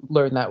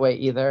 learn that way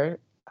either.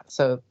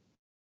 So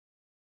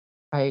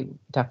I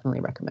definitely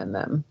recommend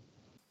them.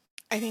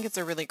 I think it's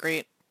a really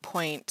great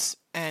point,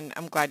 and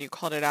I'm glad you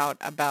called it out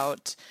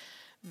about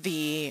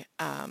the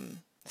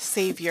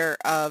savior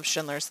of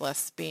Schindler's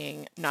List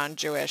being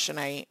non-Jewish.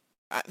 And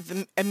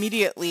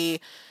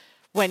immediately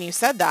when you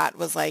said that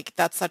was like,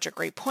 that's such a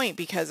great point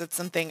because it's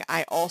something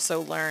I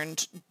also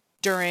learned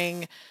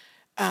during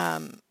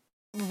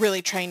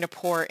really trying to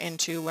pour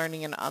into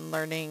learning and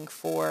unlearning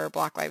for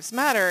Black Lives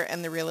Matter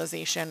and the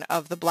realization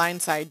of The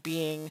Blind Side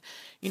being,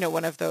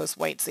 one of those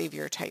white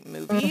savior type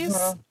movies.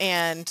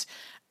 And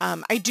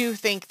I do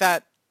think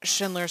that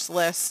Schindler's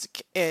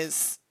List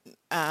is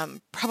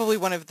probably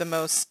one of the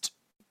most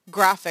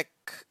graphic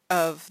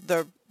of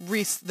the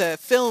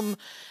film,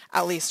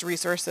 at least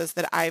resources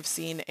that I've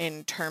seen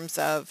in terms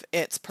of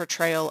its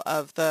portrayal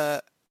of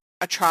the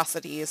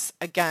atrocities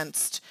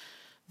against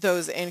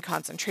those in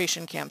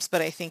concentration camps.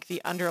 But I think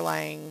the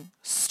underlying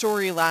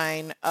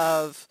storyline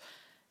of,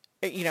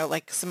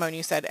 like Simone,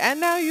 you said, and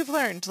now you've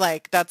learned,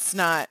 like, that's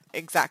not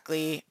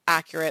exactly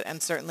accurate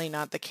and certainly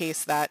not the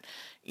case that,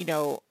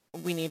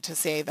 we need to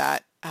say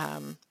that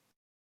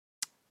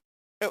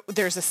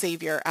there's a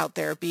savior out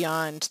there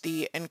beyond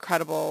the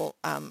incredible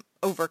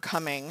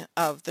overcoming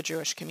of the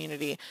Jewish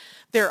community.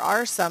 There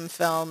are some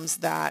films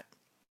that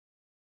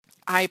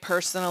I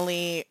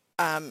personally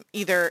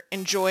either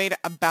enjoyed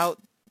about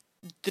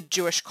the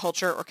Jewish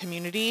culture or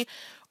community,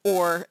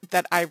 or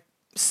that I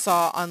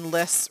saw on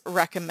lists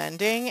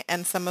recommending,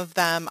 and some of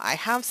them I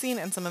have seen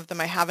and some of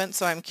them I haven't.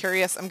 So I'm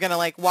curious. I'm going to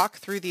like walk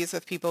through these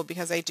with people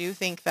because I do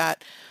think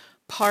that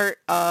part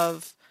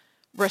of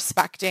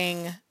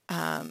respecting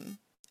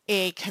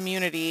a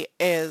community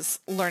is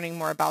learning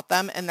more about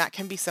them, and that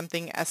can be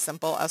something as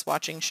simple as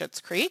watching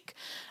Schitt's Creek.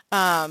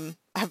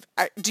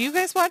 Do you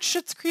guys watch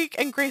Schitt's Creek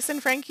and Grace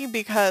and Frankie?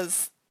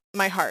 Because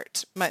they're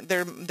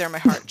my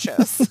heart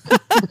shows.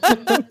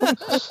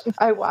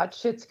 I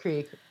watched Schitt's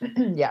Creek,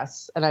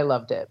 yes, and I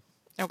loved it.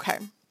 Okay,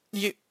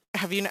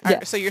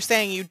 Yes. So you're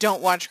saying you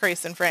don't watch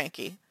Grace and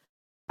Frankie?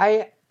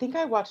 I think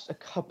I watched a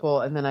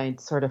couple and then I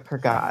sort of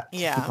forgot to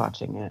keep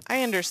watching it.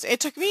 I understand. It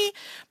took me,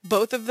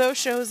 both of those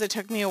shows, it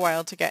took me a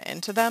while to get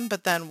into them,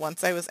 but then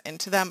once I was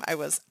into them, I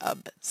was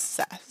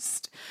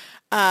obsessed.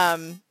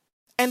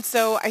 And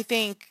so I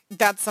think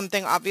that's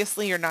something,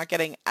 obviously you're not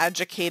getting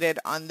educated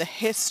on the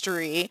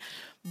history,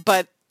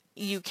 but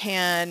you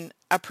can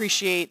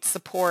appreciate,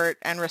 support,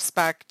 and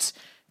respect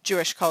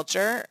Jewish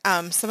culture.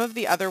 Some of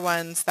the other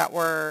ones that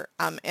were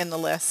in the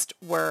list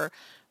were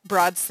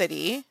Broad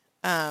City.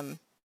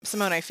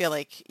 Simone, I feel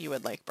like you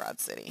would like Broad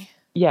City.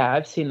 Yeah,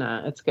 I've seen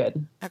that. It's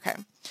good. Okay.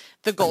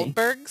 The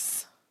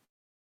Goldbergs.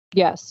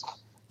 Yes.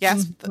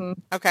 Yes.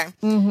 Okay.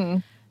 Mm-hmm.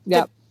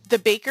 Yep. The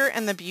Baker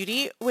and the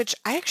Beauty, which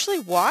I actually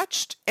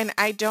watched, and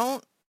I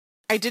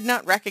did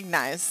not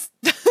recognize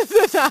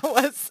that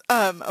was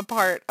a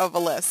part of a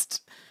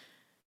list.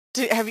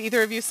 Have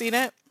either of you seen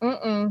it?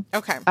 Mm-mm.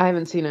 Okay. I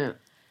haven't seen it.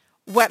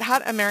 Wet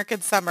Hot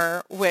American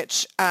Summer,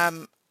 which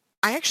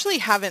I actually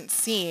haven't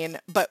seen,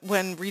 but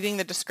when reading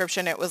the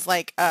description, it was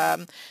like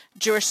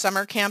Jewish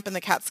summer camp in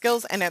the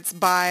Catskills, and it's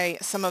by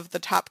some of the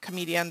top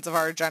comedians of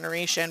our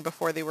generation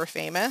before they were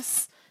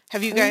famous.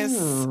 Have you guys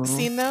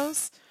seen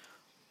those?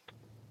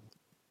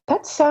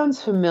 That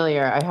sounds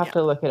familiar. I have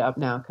to look it up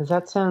now because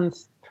that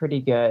sounds pretty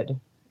good.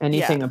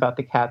 Anything about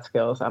the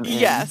Catskills, I'm in.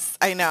 Yes,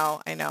 I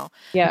know.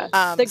 Yeah.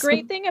 The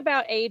great thing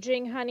about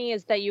aging, honey,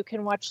 is that you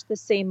can watch the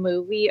same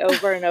movie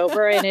over and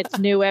over and it's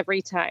new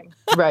every time.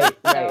 Right.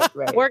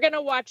 We're going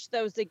to watch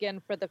those again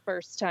for the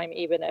first time,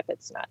 even if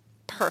it's not.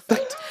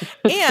 Perfect.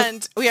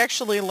 And we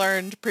actually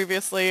learned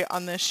previously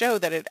on this show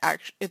that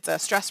it's a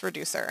stress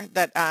reducer,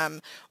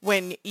 that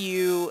when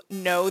you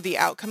know the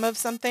outcome of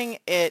something,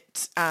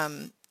 it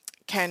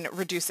can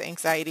reduce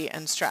anxiety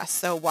and stress.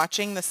 So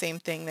watching the same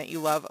thing that you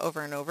love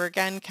over and over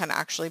again can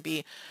actually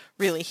be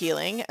really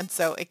healing. And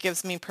so it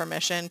gives me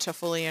permission to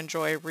fully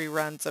enjoy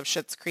reruns of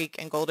Schitt's Creek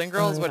and Golden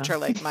Girls, which are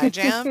like my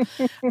jam.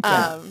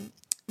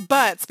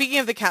 But speaking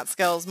of the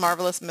Catskills,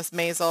 Marvelous Miss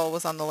Maisel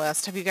was on the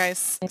list. Have you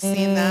guys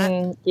seen that?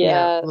 Yes.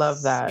 Yeah,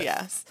 love that.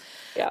 Yes.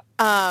 Yeah.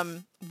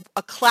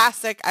 A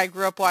classic I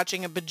grew up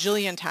watching a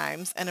bajillion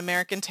times, An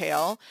American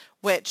Tail,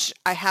 which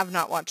I have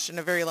not watched in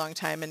a very long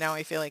time, and now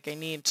I feel like I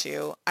need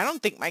to. I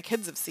don't think my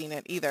kids have seen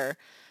it either.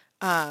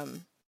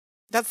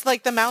 That's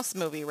like the mouse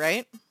movie,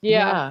 right?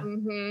 Yeah.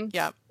 Mm-hmm.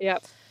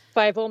 Yep.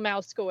 Fievel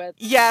Mousekewitz.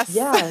 Yes.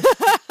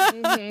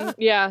 Mm-hmm.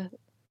 Yeah.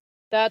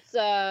 That's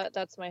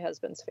my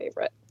husband's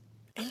favorite.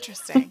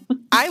 Interesting.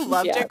 I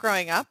loved it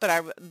growing up, but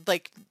I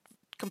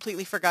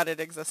completely forgot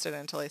it existed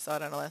until I saw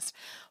it on a list.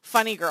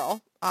 Funny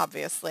Girl,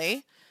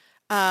 obviously.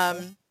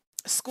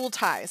 School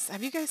Ties.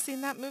 Have you guys seen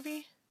that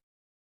movie?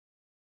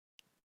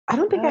 I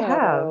don't think I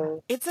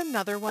have. It's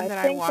another one that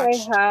I think I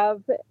watched. I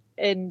have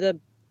in the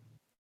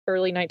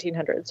Early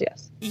 1900s,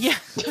 yes. Yeah,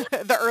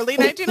 the early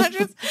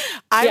 1900s.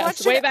 I yes,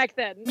 watched way it, back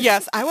then.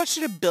 Yes, I watched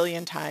it a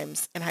billion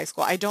times in high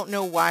school. I don't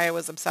know why I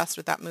was obsessed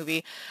with that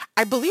movie.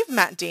 I believe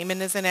Matt Damon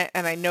is in it,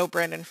 and I know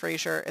Brendan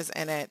Fraser is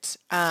in it.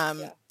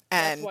 That's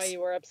And why you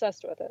were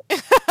obsessed with it.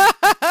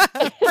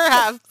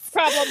 perhaps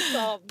Problem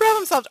solved.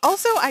 Problem solved.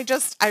 Also,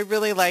 I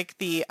really like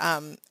the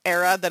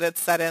era that it's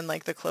set in,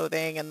 like the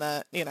clothing and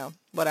the,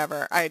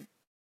 whatever.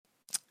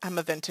 I'm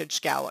a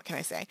vintage gal, what can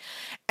I say?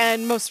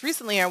 And most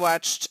recently I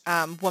watched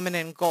Woman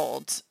in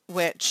Gold,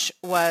 which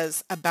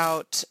was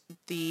about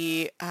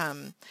the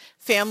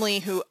family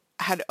who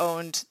had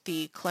owned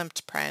the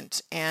Klimt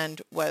print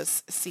and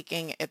was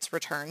seeking its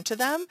return to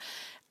them.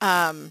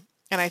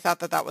 And I thought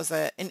that was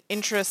an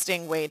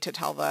interesting way to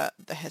tell the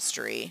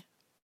history.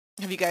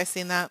 Have you guys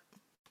seen that?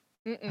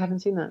 I haven't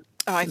seen that.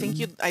 Oh, I think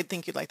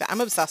you'd like that.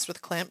 I'm obsessed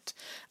with Klimt.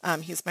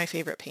 He's my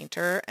favorite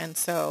painter, and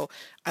so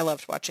I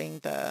loved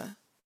watching the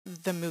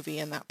movie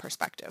in that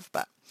perspective.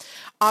 But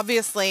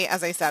obviously,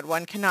 as I said,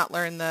 one cannot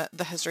learn the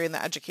history and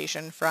the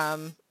education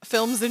from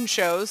films and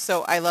shows.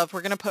 So we're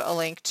going to put a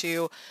link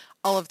to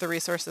all of the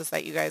resources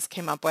that you guys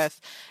came up with.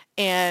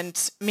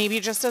 And maybe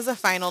just as a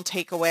final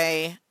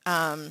takeaway,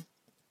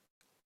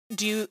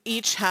 do you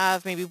each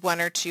have maybe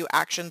one or two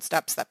action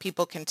steps that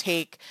people can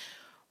take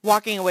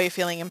walking away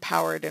feeling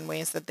empowered in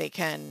ways that they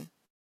can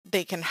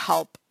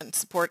help and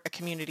support a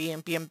community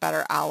and be a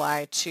better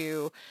ally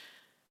to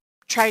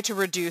try to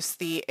reduce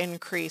the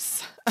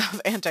increase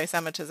of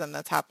anti-Semitism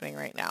that's happening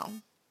right now?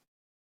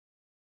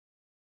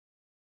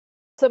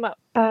 Simone.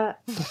 Go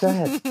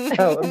ahead.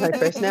 Oh, am I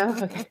first now?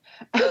 Okay.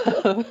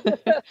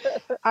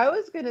 I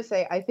was going to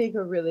say, I think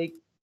a really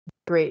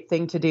great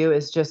thing to do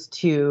is just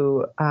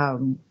to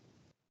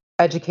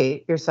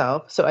educate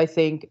yourself. So I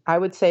think I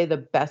would say the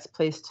best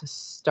place to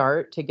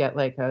start to get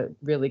like a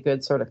really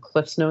good sort of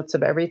Cliff's Notes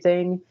of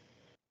everything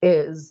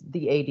is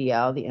the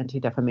ADL, the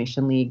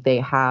Anti-Defamation League.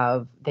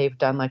 They've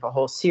done like a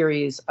whole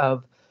series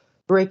of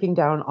breaking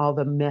down all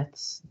the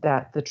myths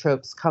that the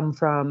tropes come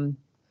from.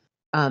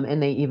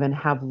 And they even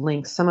have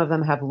links. Some of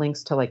them have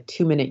links to like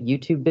 2-minute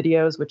YouTube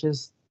videos, which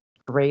is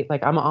great.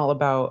 Like I'm all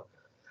about,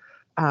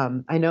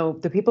 I know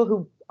the people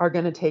who are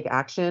going to take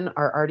action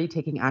are already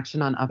taking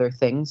action on other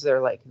things.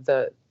 They're like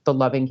the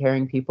loving,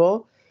 caring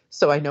people.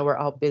 So I know we're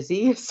all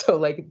busy. So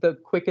like the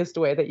quickest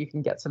way that you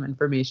can get some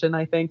information,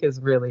 I think, is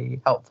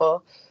really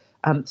helpful.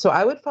 So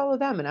I would follow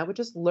them and I would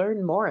just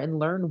learn more and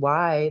learn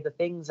why the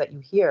things that you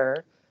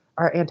hear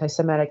are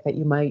anti-Semitic that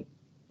you might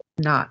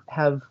not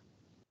have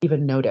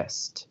even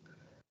noticed,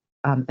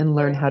 and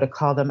learn how to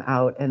call them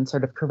out and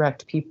sort of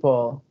correct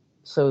people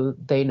so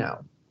they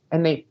know.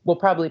 And they will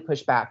probably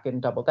push back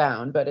and double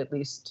down, but at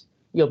least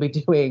you'll be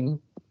doing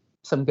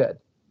some good.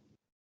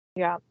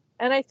 Yeah.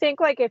 And I think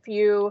like if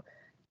you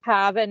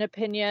have an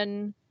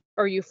opinion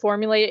or you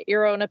formulate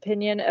your own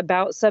opinion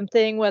about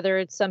something, whether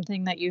it's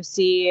something that you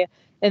see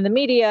in the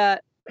media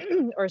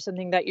or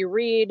something that you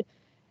read,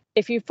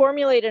 if you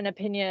formulate an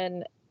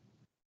opinion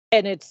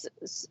and it's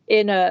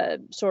in a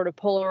sort of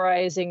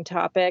polarizing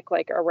topic,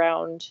 like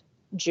around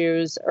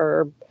Jews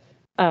or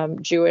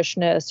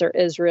Jewishness or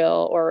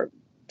Israel or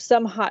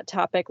some hot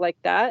topic like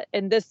that,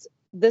 and this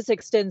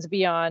extends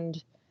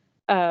beyond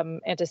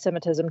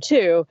anti-Semitism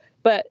too,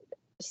 but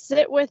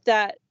sit with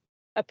that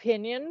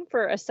opinion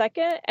for a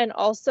second and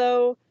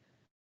also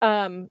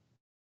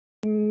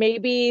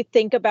maybe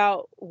think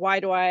about why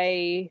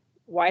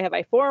have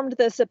I formed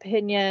this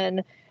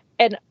opinion?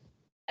 And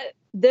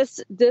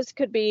this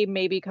could be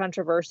maybe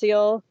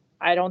controversial.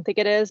 I don't think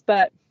it is,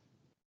 but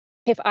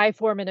if I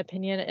form an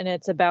opinion and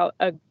it's about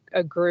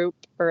a group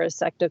or a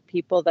sect of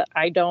people that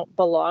I don't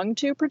belong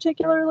to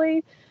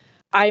particularly,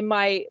 I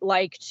might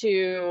like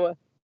to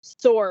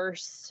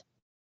source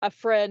a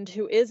friend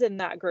who is in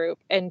that group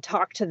and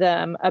talk to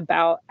them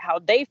about how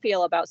they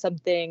feel about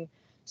something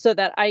so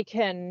that I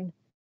can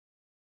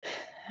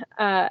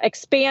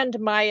expand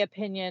my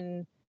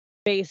opinion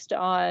based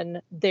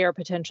on their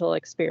potential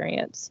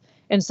experience.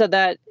 And so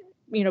that,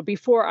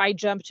 before I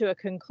jump to a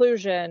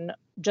conclusion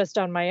just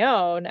on my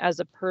own as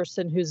a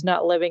person who's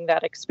not living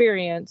that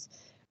experience,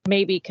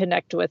 maybe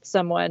connect with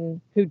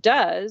someone who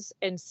does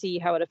and see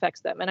how it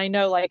affects them. And I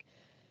know like,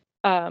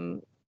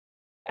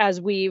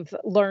 as we've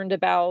learned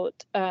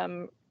about,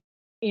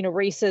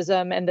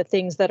 racism and the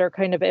things that are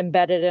kind of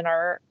embedded in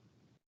our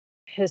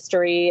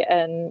history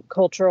and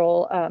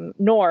cultural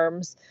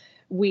norms,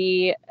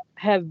 we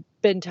have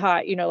been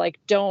taught, like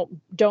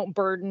don't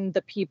burden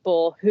the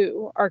people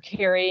who are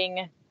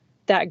carrying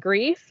that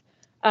grief.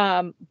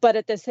 But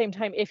at the same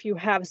time, if you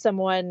have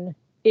someone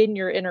in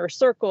your inner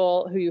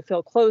circle who you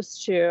feel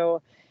close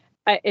to,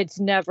 it's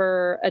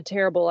never a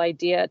terrible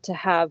idea to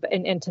have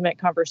an intimate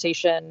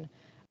conversation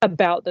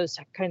about those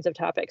kinds of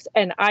topics.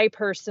 And I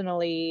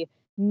personally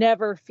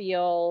never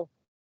feel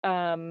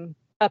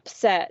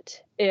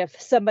upset if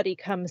somebody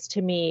comes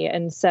to me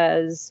and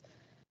says,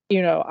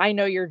 I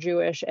know you're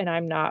Jewish and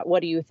I'm not.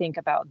 What do you think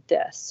about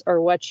this?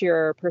 Or what's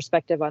your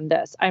perspective on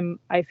this?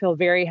 I feel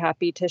very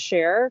happy to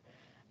share.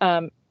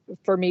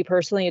 For me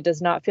personally, it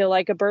does not feel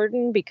like a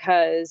burden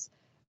because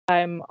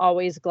I'm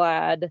always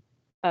glad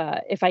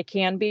if I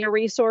can be a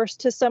resource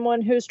to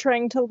someone who's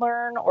trying to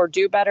learn or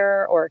do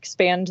better or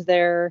expand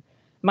their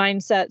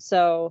mindset.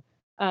 So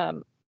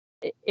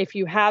if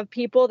you have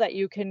people that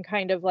you can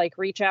kind of like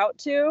reach out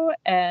to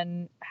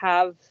and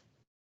have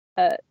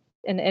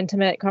an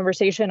intimate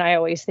conversation, I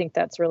always think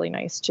that's really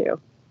nice too.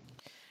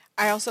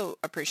 I also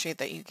appreciate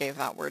that you gave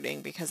that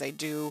wording, because I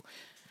do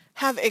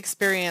have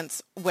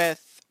experience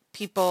with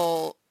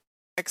people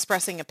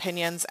expressing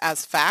opinions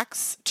as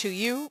facts to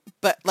you,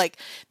 but like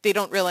they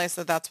don't realize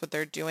that that's what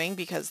they're doing,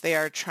 because they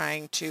are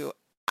trying to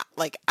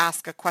like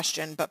ask a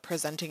question but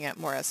presenting it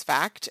more as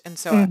fact. And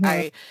so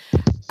I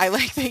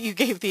like that you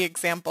gave the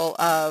example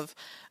of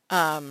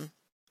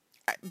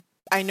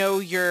I know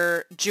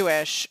you're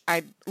Jewish.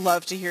 I'd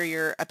love to hear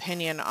your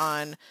opinion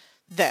on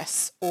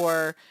this.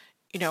 Or,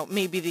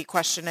 maybe the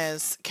question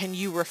is, can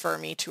you refer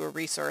me to a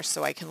resource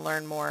so I can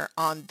learn more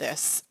on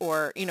this?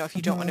 Or, if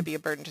you don't want to be a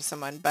burden to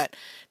someone, but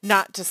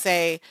not to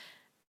say,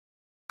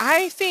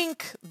 I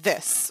think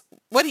this.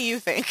 What do you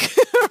think?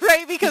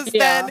 Right? Because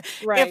then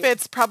if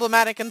it's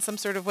problematic in some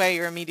sort of way,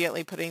 you're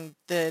immediately putting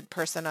the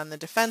person on the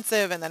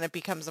defensive, and then it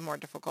becomes a more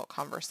difficult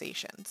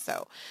conversation.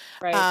 So,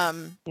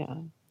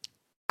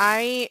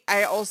 I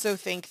also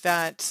think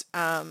that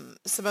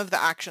some of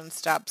the action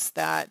steps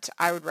that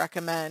I would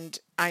recommend,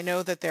 I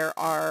know that there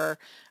are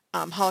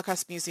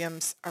Holocaust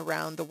museums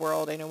around the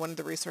world. I know one of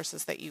the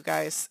resources that you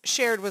guys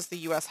shared was the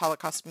U.S.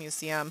 Holocaust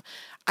Museum.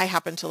 I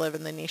happen to live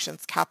in the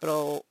nation's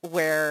capital,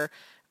 where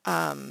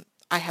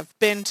I have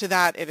been to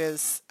that. It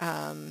is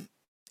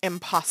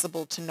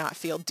impossible to not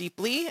feel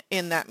deeply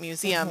in that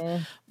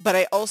museum. But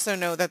I also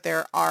know that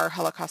there are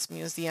Holocaust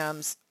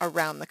museums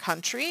around the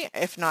country,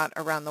 if not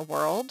around the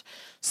world.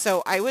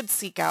 So I would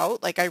seek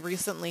out, like I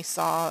recently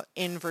saw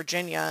in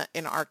Virginia,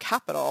 in our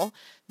capital,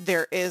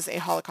 there is a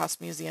Holocaust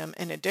museum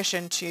in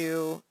addition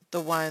to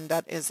the one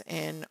that is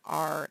in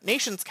our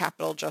nation's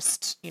capital,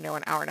 just, an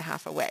hour and a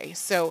half away.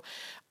 So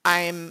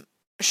I'm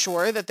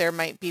sure that there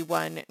might be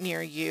one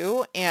near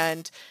you.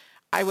 And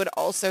I would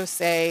also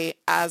say,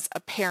 as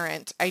a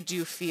parent, I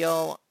do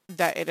feel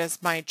that it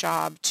is my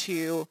job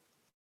to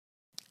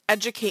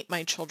educate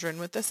my children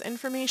with this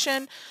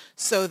information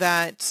so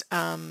that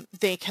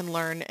they can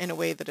learn in a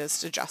way that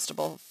is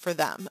digestible for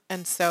them.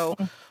 And so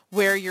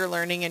where you're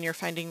learning and you're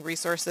finding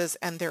resources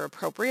and they're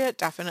appropriate,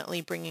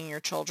 definitely bringing your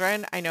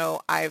children. I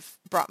know I've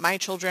brought my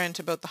children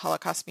to both the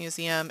Holocaust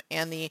Museum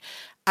and the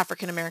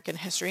African American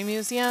History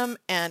Museum,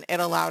 and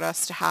it allowed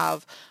us to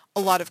have a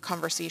lot of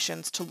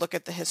conversations to look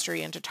at the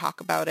history and to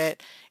talk about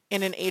it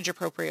in an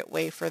age-appropriate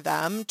way for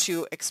them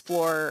to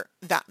explore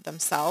that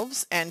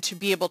themselves and to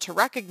be able to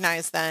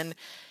recognize then,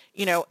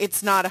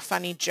 it's not a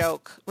funny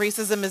joke.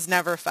 Racism is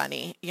never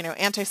funny.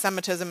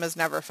 Anti-Semitism is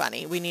never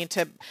funny. We need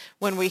to,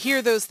 when we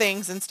hear those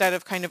things, instead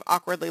of kind of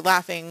awkwardly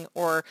laughing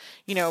or,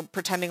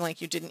 pretending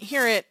like you didn't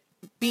hear it,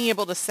 being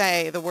able to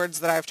say the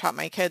words that I've taught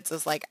my kids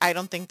is like, I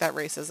don't think that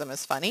racism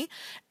is funny,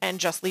 and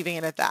just leaving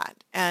it at that.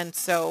 And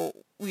so,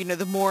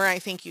 the more I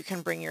think you can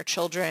bring your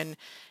children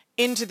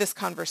into this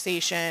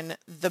conversation,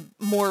 the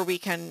more we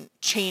can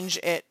change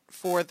it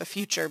for the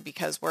future,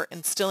 because we're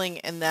instilling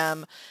in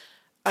them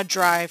a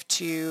drive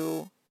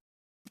to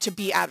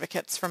be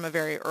advocates from a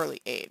very early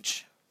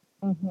age.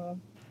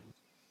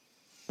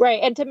 Right.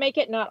 And to make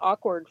it not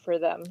awkward for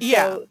them.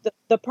 Yeah. So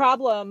the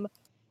problem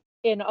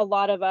in a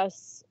lot of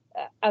us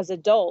as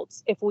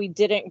adults, if we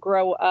didn't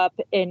grow up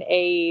in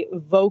a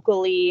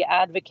vocally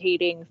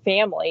advocating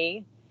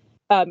family,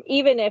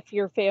 even if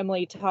your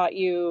family taught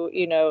you,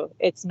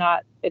 it's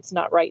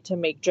not right to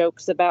make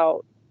jokes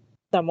about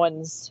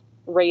someone's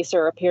race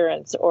or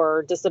appearance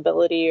or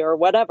disability or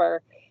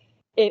whatever.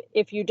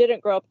 If you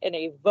didn't grow up in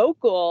a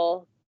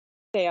vocal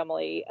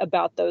family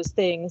about those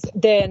things,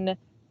 then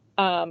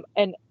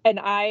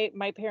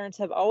my parents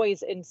have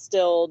always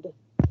instilled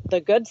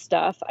the good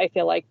stuff, I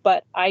feel like,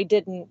 but I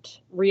didn't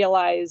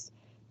realize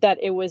that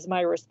it was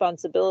my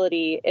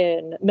responsibility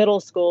in middle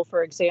school,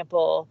 for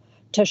example,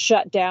 to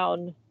shut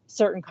down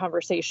certain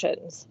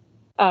conversations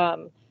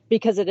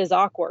because it is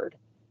awkward.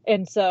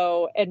 And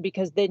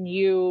because then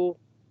you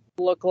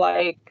look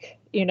like,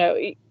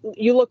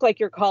 you look like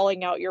you're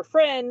calling out your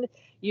friend.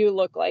 You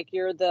look like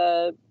you're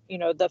the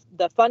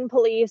fun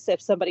police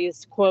if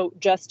somebody's, quote,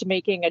 just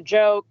making a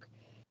joke.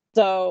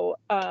 So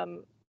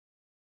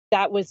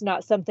that was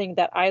not something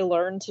that I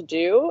learned to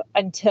do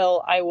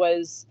until I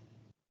was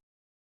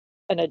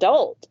an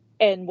adult,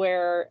 and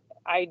where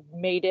I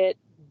made it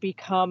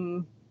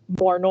become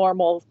more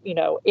normal,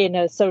 in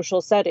a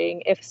social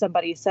setting. If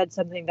somebody said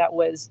something that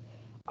was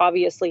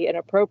obviously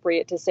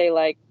inappropriate, to say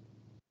like,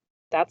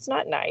 that's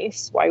not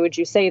nice. Why would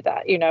you say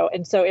that?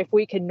 And so if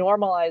we can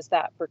normalize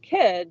that for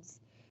kids,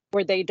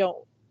 where they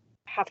don't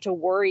have to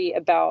worry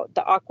about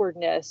the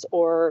awkwardness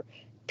or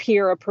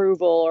peer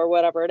approval or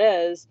whatever it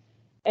is.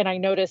 And I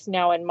notice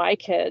now in my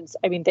kids,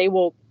 I mean, they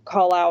will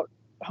call out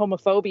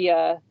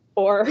homophobia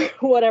or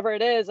whatever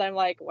it is. I'm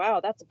like, wow,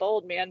 that's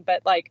bold, man.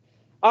 But like,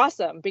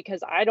 awesome,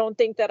 because I don't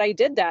think that I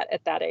did that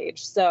at that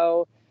age.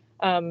 So,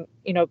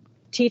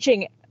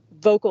 teaching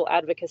vocal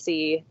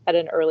advocacy at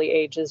an early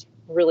age is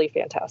really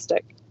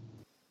fantastic.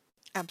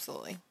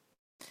 Absolutely.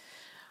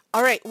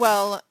 All right.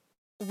 Well,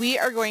 we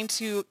are going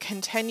to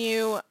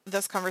continue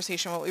this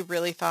conversation, what we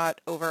really thought,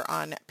 over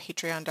on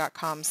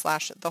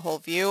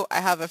patreon.com/thewholeview.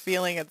 I have a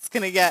feeling it's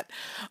going to get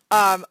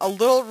a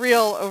little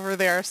real over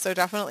there, so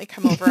definitely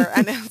come over.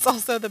 And it's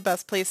also the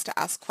best place to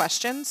ask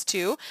questions,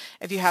 too,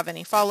 if you have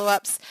any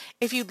follow-ups.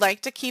 If you'd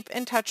like to keep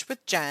in touch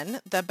with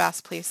Jen, the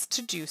best place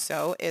to do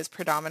so is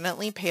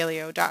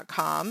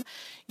predominantlypaleo.com.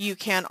 You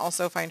can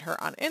also find her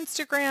on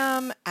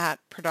Instagram at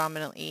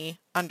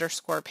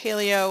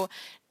predominantly_paleo.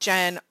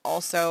 Jen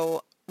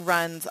also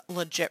runs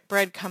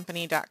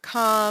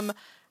legitbreadcompany.com.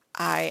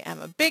 I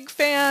am a big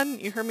fan.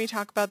 You heard me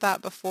talk about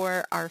that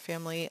before. Our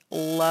family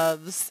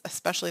loves,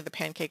 especially the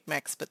pancake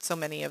mix, but so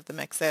many of the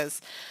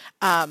mixes.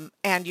 And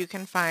you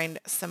can find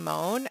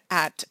Simone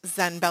at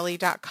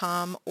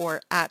zenbelly.com or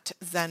at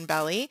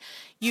zenbelly.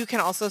 You can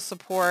also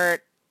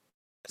support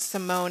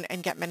Simone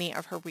and get many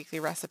of her weekly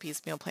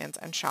recipes, meal plans,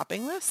 and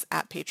shopping lists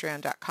at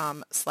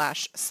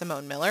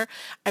patreon.com/Simone Miller.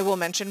 I will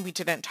mention we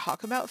didn't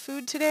talk about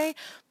food today,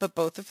 but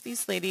both of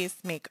these ladies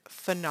make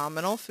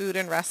phenomenal food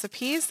and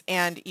recipes,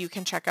 and you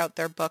can check out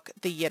their book,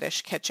 The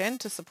Yiddish Kitchen,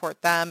 to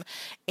support them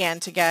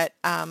and to get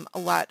a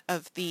lot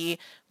of the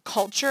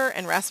culture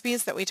and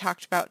recipes that we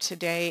talked about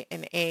today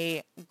in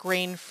a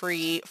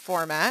grain-free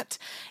format.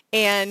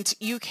 And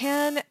you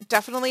can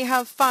definitely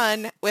have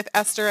fun with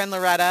Esther and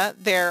Loretta,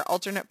 their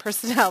alternate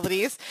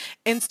personalities,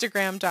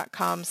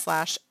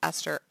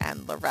 Instagram.com/Esther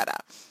and Loretta.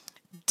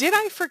 Did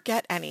I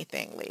forget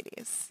anything,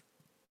 ladies?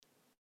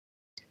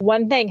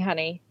 One thing,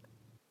 honey.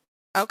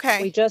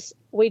 Okay.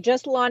 We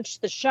just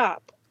launched the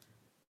shop.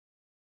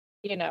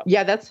 You know.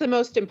 Yeah, that's the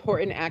most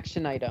important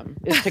action item,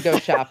 is to go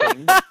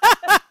shopping.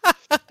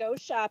 Go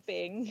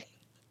shopping.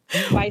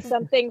 Buy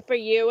something for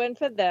you and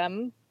for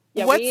them.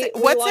 Yeah,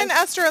 what's in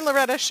Esther and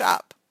Loretta's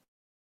shop?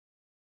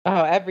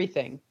 Oh,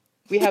 everything.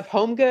 We have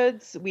home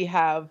goods. We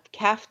have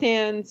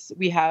caftans.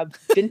 We have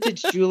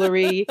vintage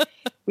jewelry.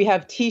 We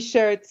have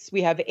T-shirts.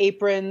 We have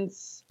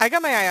aprons. I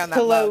got my eye on that.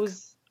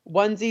 Pillows,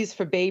 onesies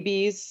for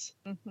babies.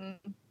 Mm-hmm.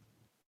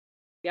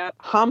 Yep.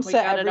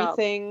 Hamsa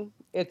everything.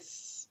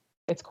 It's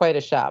quite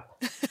a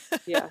shop.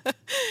 Yeah.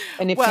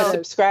 And if you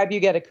subscribe,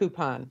 you get a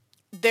coupon.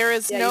 There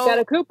is you got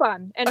a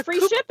coupon and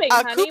free shipping,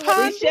 honey.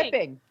 Free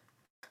shipping.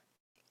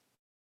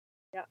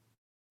 Yeah.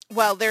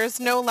 Well, there is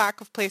no lack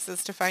of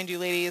places to find you,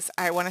 ladies.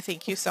 I want to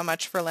thank you so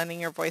much for lending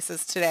your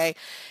voices today,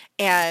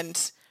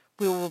 and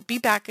we will be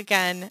back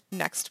again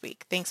next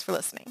week. Thanks for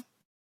listening.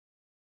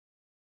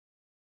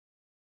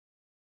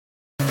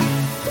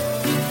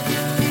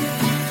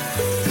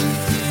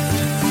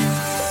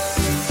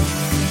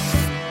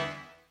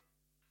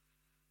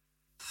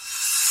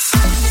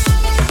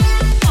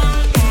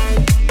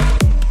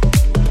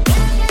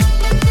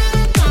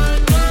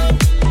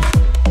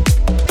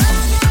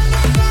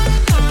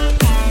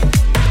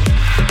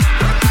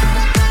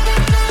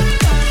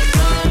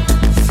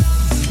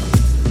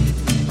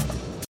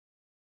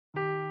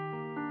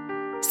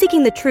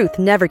 Seeking the truth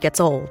never gets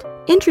old.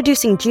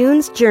 Introducing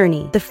June's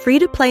Journey, the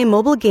free-to-play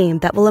mobile game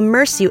that will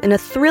immerse you in a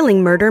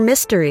thrilling murder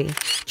mystery.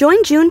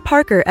 Join June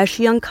Parker as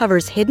she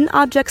uncovers hidden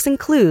objects and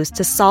clues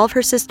to solve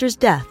her sister's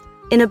death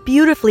in a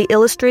beautifully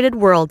illustrated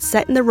world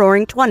set in the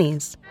Roaring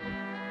 '20s.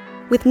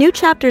 With new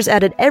chapters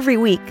added every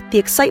week, the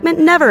excitement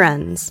never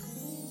ends.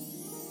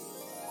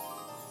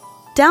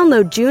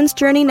 Download June's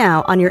Journey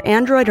now on your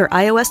Android or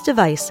iOS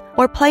device,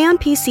 or play on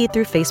PC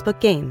through Facebook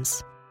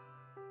Games.